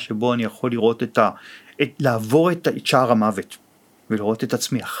העובדה שבו אני יכול לראות לעבור את שער המוות, ולראות את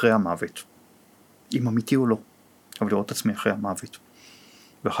עצמי אחרי המוות. אם אמיתי או לא, אבל לראות את עצמי אחרי המוות.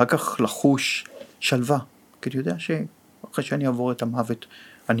 ואחר כך לחוש שלווה, כי אני יודע שאחרי שאני אעבור את המוות,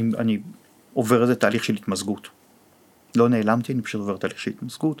 אני עובר איזה תהליך של התמזגות. לא נעלמתי, אני פשוט עובר תהליך של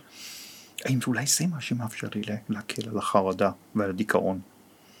התמזגות. האם אולי זה מה שמאפשר לי להקל על החרדה ועל הדיכאון,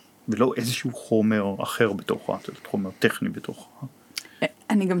 ולא איזשהו חומר אחר בתוכה, חומר טכני בתוכה.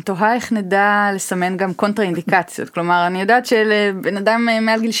 אני גם תוהה איך נדע לסמן גם קונטרה-אינדיקציות, כלומר אני יודעת שלבן אדם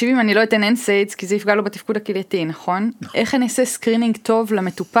מעל גיל 70 אני לא אתן NSAIDs כי זה יפגע לו בתפקוד הקהילתי, נכון? איך אני אעשה סקרינינג טוב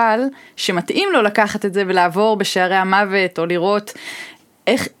למטופל שמתאים לו לקחת את זה ולעבור בשערי המוות או לראות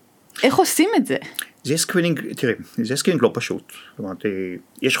איך עושים את זה? זה סקרינינג, תראי, זה סקרינינג לא פשוט, זאת אומרת,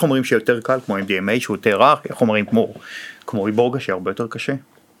 יש חומרים שיותר קל כמו MDMA שהוא יותר רך, יש חומרים כמו איבוגה שהרבה יותר קשה,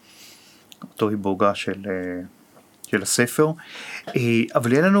 אותו איבוגה של הספר,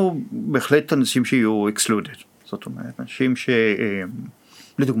 אבל יהיה לנו בהחלט אנשים שיהיו excluded, זאת אומרת, אנשים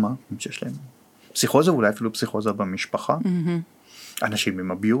לדוגמה, שיש להם פסיכוזה, אולי אפילו פסיכוזה במשפחה, אנשים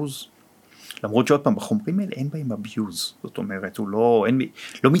עם אביוז, למרות שעוד פעם, בחומרים האלה אין בהם אביוז, זאת אומרת,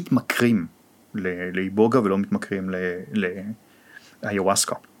 לא מתמכרים לאיבוגה ולא מתמכרים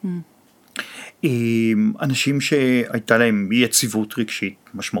לאיוואסקה. אנשים שהייתה להם יציבות רגשית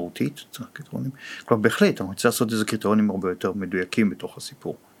משמעותית, כלומר בהחלט, אני רוצה לעשות איזה קריטריונים הרבה יותר מדויקים בתוך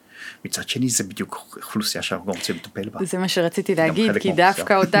הסיפור. מצד שני זה בדיוק אוכלוסייה שאנחנו גם רוצים לטפל בה. זה מה שרציתי להגיד, כי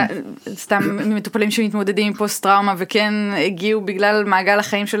דווקא אותה, סתם מטופלים שמתמודדים עם פוסט טראומה וכן הגיעו בגלל מעגל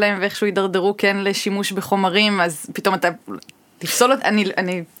החיים שלהם ואיכשהו יידרדרו כן לשימוש בחומרים, אז פתאום אתה תפסול אותה,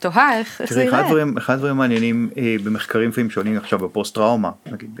 אני תוהה איך זה יראה. אחד הדברים מעניינים במחקרים לפעמים שעולים עכשיו בפוסט טראומה,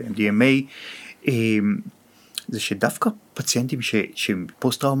 נגיד ב-MDMA, זה שדווקא פציינטים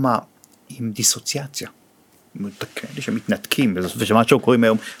שפוסט טראומה עם דיסוציאציה, כאלה שמתנתקים, ושמה שקוראים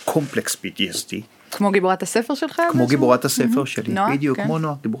היום קומפלקס PTSD. כמו גיבורת הספר שלך? כמו גיבורת הספר שלי, בדיוק, כמו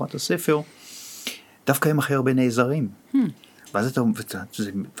נועה, גיבורת הספר, דווקא הם הכי הרבה נעזרים. ואז אתה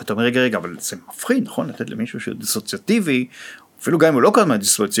אומר, רגע, אבל זה מפחיד, נכון, לתת למישהו שהוא דיסוציאטיבי, אפילו גם אם הוא לא כמה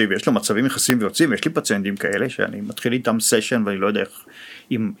דיסוציאטיבי, יש לו מצבים יחסים ויוצאים, יש לי פציינטים כאלה, שאני מתחיל איתם סשן, ואני לא יודע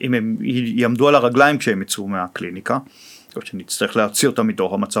אם הם יעמדו על הרגליים כשהם יצאו מהקליניקה, או שאני אצטרך להוציא אותם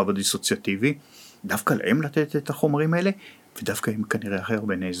מתוך המצב הדיסוציאטיבי, דווקא להם לתת את החומרים האלה, ודווקא הם כנראה הכי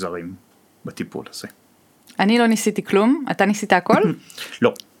הרבה נעזרים בטיפול הזה. אני לא ניסיתי כלום, אתה ניסית הכל?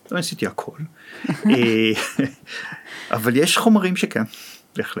 לא ניסיתי הכל. אבל יש חומרים שכן,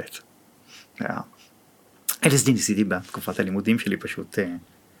 בהחלט. LSD ניסיתי בתקופת הלימודים שלי, פשוט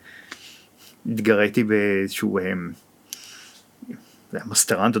התגריתי באיזשהו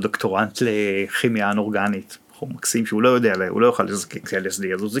מסטרנט או דוקטורנט לכימיה אנורגנית, בחור מקסים שהוא לא יודע, הוא לא יוכל לזקק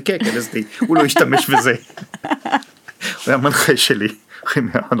LSD, אז הוא זיקק LSD, הוא לא ישתמש בזה. הוא היה מנחה שלי,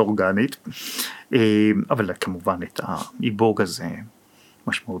 כימיה אנורגנית, אבל כמובן את האיבוג הזה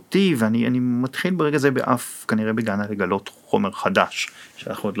משמעותי, ואני מתחיל ברגע זה כנראה בגאנה לגלות חומר חדש,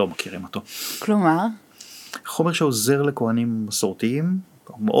 שאנחנו עוד לא מכירים אותו. כלומר? חומר שעוזר לכהנים מסורתיים,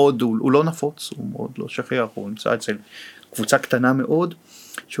 הוא לא נפוץ, הוא מאוד לא שכיח, הוא נמצא אצל קבוצה קטנה מאוד,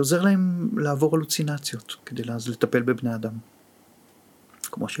 שעוזר להם לעבור הלוצינציות, כדי לטפל בבני אדם.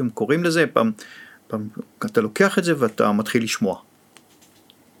 כמו שהם קוראים לזה, פעם אתה לוקח את זה ואתה מתחיל לשמוע.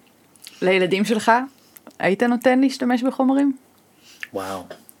 לילדים שלך, היית נותן להשתמש בחומרים? וואו,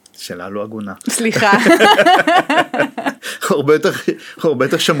 שאלה לא הגונה. סליחה. הרבה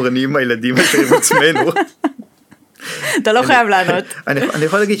יותר שמרנים מהילדים אחרים עצמנו. אתה לא חייב לענות. אני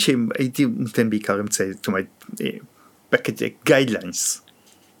יכול להגיד שאם הייתי נותן בעיקר אמצעי, זאת אומרת, guidelines,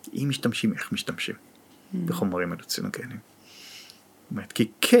 אם משתמשים, איך משתמשים בחומרים הלוצינוגנים. כי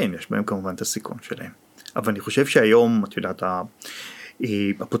כן, יש בהם כמובן את הסיכון שלהם. אבל אני חושב שהיום, את יודעת,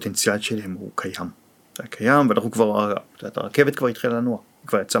 הפוטנציאל שלהם הוא קיים. זה קיים, ואנחנו כבר, הרכבת כבר התחילה לנוע,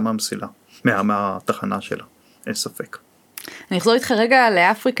 כבר יצאה מהמסילה, מהתחנה שלה, אין ספק. אני אחזור איתך רגע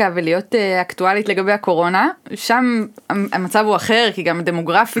לאפריקה ולהיות אקטואלית לגבי הקורונה, שם המצב הוא אחר, כי גם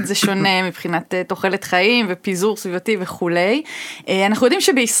דמוגרפית זה שונה מבחינת תוחלת חיים ופיזור סביבתי וכולי. אנחנו יודעים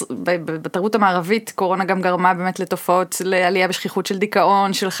שבתרבות המערבית קורונה גם גרמה באמת לתופעות, לעלייה בשכיחות של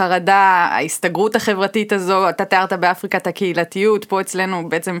דיכאון, של חרדה, ההסתגרות החברתית הזו, אתה תיארת באפריקה את הקהילתיות, פה אצלנו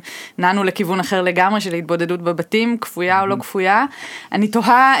בעצם נענו לכיוון אחר לגמרי של התבודדות בבתים, כפויה או לא כפויה. אני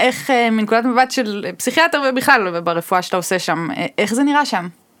תוהה איך מנקודת מבט של פסיכיאטר ובכלל ברפואה שאתה עושה שם, איך זה נראה שם?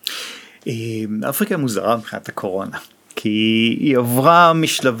 אפריקה מוזרה מבחינת הקורונה, כי היא עברה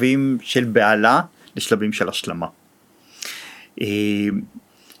משלבים של בעלה לשלבים של השלמה.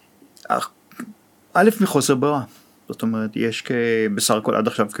 א', מחוסר ברירה, זאת אומרת, יש בסך הכל עד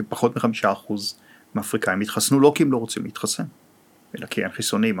עכשיו פחות מ5% מאפריקאים התחסנו, לא כי הם לא רוצים להתחסן, אלא כי אין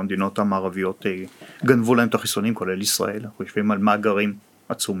חיסונים. המדינות המערביות גנבו להם את החיסונים, כולל ישראל, אנחנו יושבים על מאגרים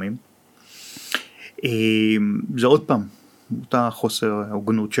עצומים. זה עוד פעם, אותה חוסר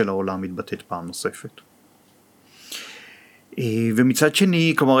ההוגנות של העולם מתבטאת פעם נוספת. ומצד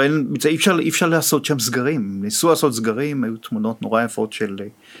שני, כלומר, אי אפשר לעשות שם סגרים. ניסו לעשות סגרים, היו תמונות נורא יפות של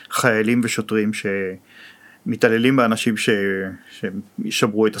חיילים ושוטרים שמתעללים באנשים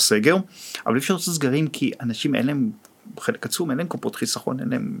ששברו את הסגר, אבל אי אפשר לעשות סגרים כי אנשים אין להם, חלק עצום, אין להם קופות חיסכון, אין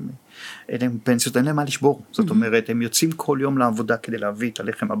להם פנסיות, אין להם מה לשבור. זאת אומרת, הם יוצאים כל יום לעבודה כדי להביא את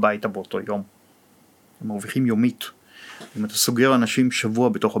הלחם הביתה באותו יום. הם מרוויחים יומית. אם אתה סוגר אנשים שבוע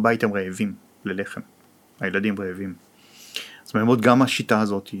בתוך הבית, הם רעבים ללחם. הילדים רעבים. זאת אומרת, גם השיטה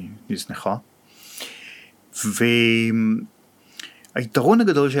הזאת היא נזנחה. והיתרון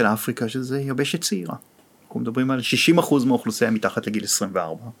הגדול של אפריקה, שזה יבשת צעירה. אנחנו מדברים על 60% מהאוכלוסייה מתחת לגיל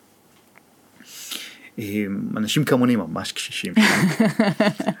 24. אנשים כמוני ממש קשישים.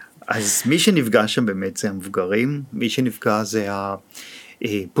 אז מי שנפגע שם באמת זה המבוגרים, מי שנפגע זה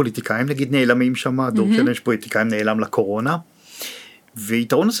פוליטיקאים נגיד נעלמים שם, הדור שלהם שפוליטיקאים נעלם לקורונה,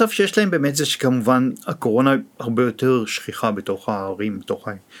 ויתרון נוסף שיש להם באמת זה שכמובן הקורונה הרבה יותר שכיחה בתוך הערים, בתוך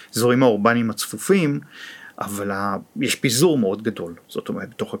האזורים האורבניים הצפופים, אבל יש פיזור מאוד גדול, זאת אומרת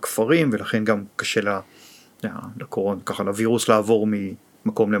בתוך הכפרים, ולכן גם קשה לקורונה, ככה לווירוס לעבור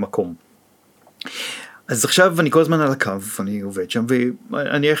ממקום למקום. אז עכשיו אני כל הזמן על הקו, אני עובד שם,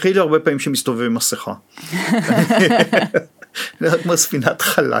 ואני היחיד הרבה פעמים שמסתובב עם מסכה. זה כמו ספינת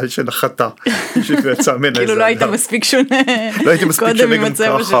חלל שנחתה, שיצא ממנה. כאילו לא היית מספיק שונה. לא הייתי מספיק שונה גם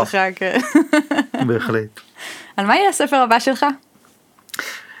ככה. בהחלט. על מה יהיה הספר הבא שלך?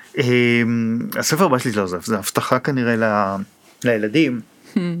 הספר הבא שלי זה הבטחה כנראה לילדים,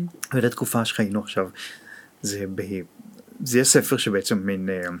 ולתקופה שחיינו עכשיו. זה יהיה ספר שבעצם מין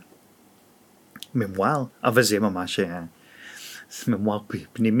ממואר, אבל זה יהיה ממש ממואר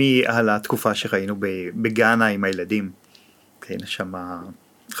פנימי על התקופה שחיינו בגאנה עם הילדים. היינו שם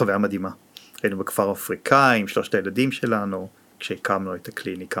חוויה מדהימה. היינו בכפר אפריקאי עם 3 הילדים שלנו, כשהקמנו את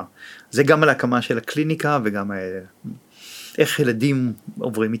הקליניקה. זה גם על ההקמה של הקליניקה, וגם איך ילדים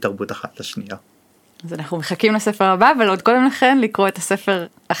עוברים מתרבות אחת לשנייה. אז אנחנו מחכים לספר הבא, אבל עוד קודם לכן לקרוא את הספר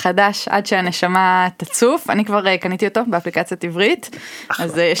החדש עד שהנשמה תצוף. אני כבר קניתי אותו באפליקציית עברית,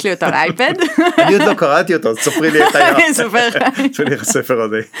 אז יש לי אותו על אייפד. אני עוד לא קראתי אותו, אז ספרי לי את היה. אני אספר לך. ספרי לי הספר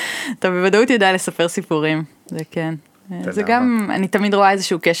הזה. אתה בוודאות יודע לספר סיפורים, זה כן. זה גם, אני תמיד רואה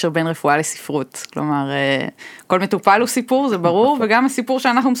איזשהו קשר בין רפואה לספרות, כלומר, כל מטופל הוא סיפור, זה ברור, וגם הסיפור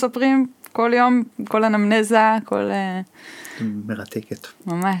שאנחנו מספרים כל יום, כל אנמנזה, כל... מרתקת.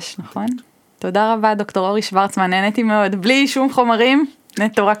 ממש, נכון. תודה רבה, דוקטור אורי שוורצמן, נהניתי מאוד, בלי שום חומרים,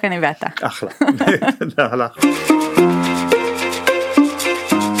 נטו רק אני ואתה. אחלה, תודה לך.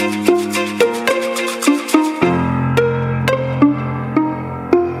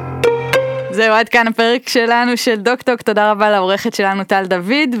 זהו, עד כאן הפרק שלנו של דוקטוק, תודה רבה לעורכת שלנו טל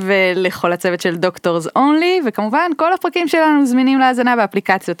דוד, ולכל הצוות של דוקטורס אונלי, וכמובן כל הפרקים שלנו זמינים להאזנה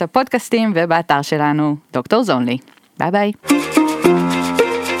באפליקציות הפודקאסטים, ובאתר שלנו דוקטורס אונלי. ביי ביי.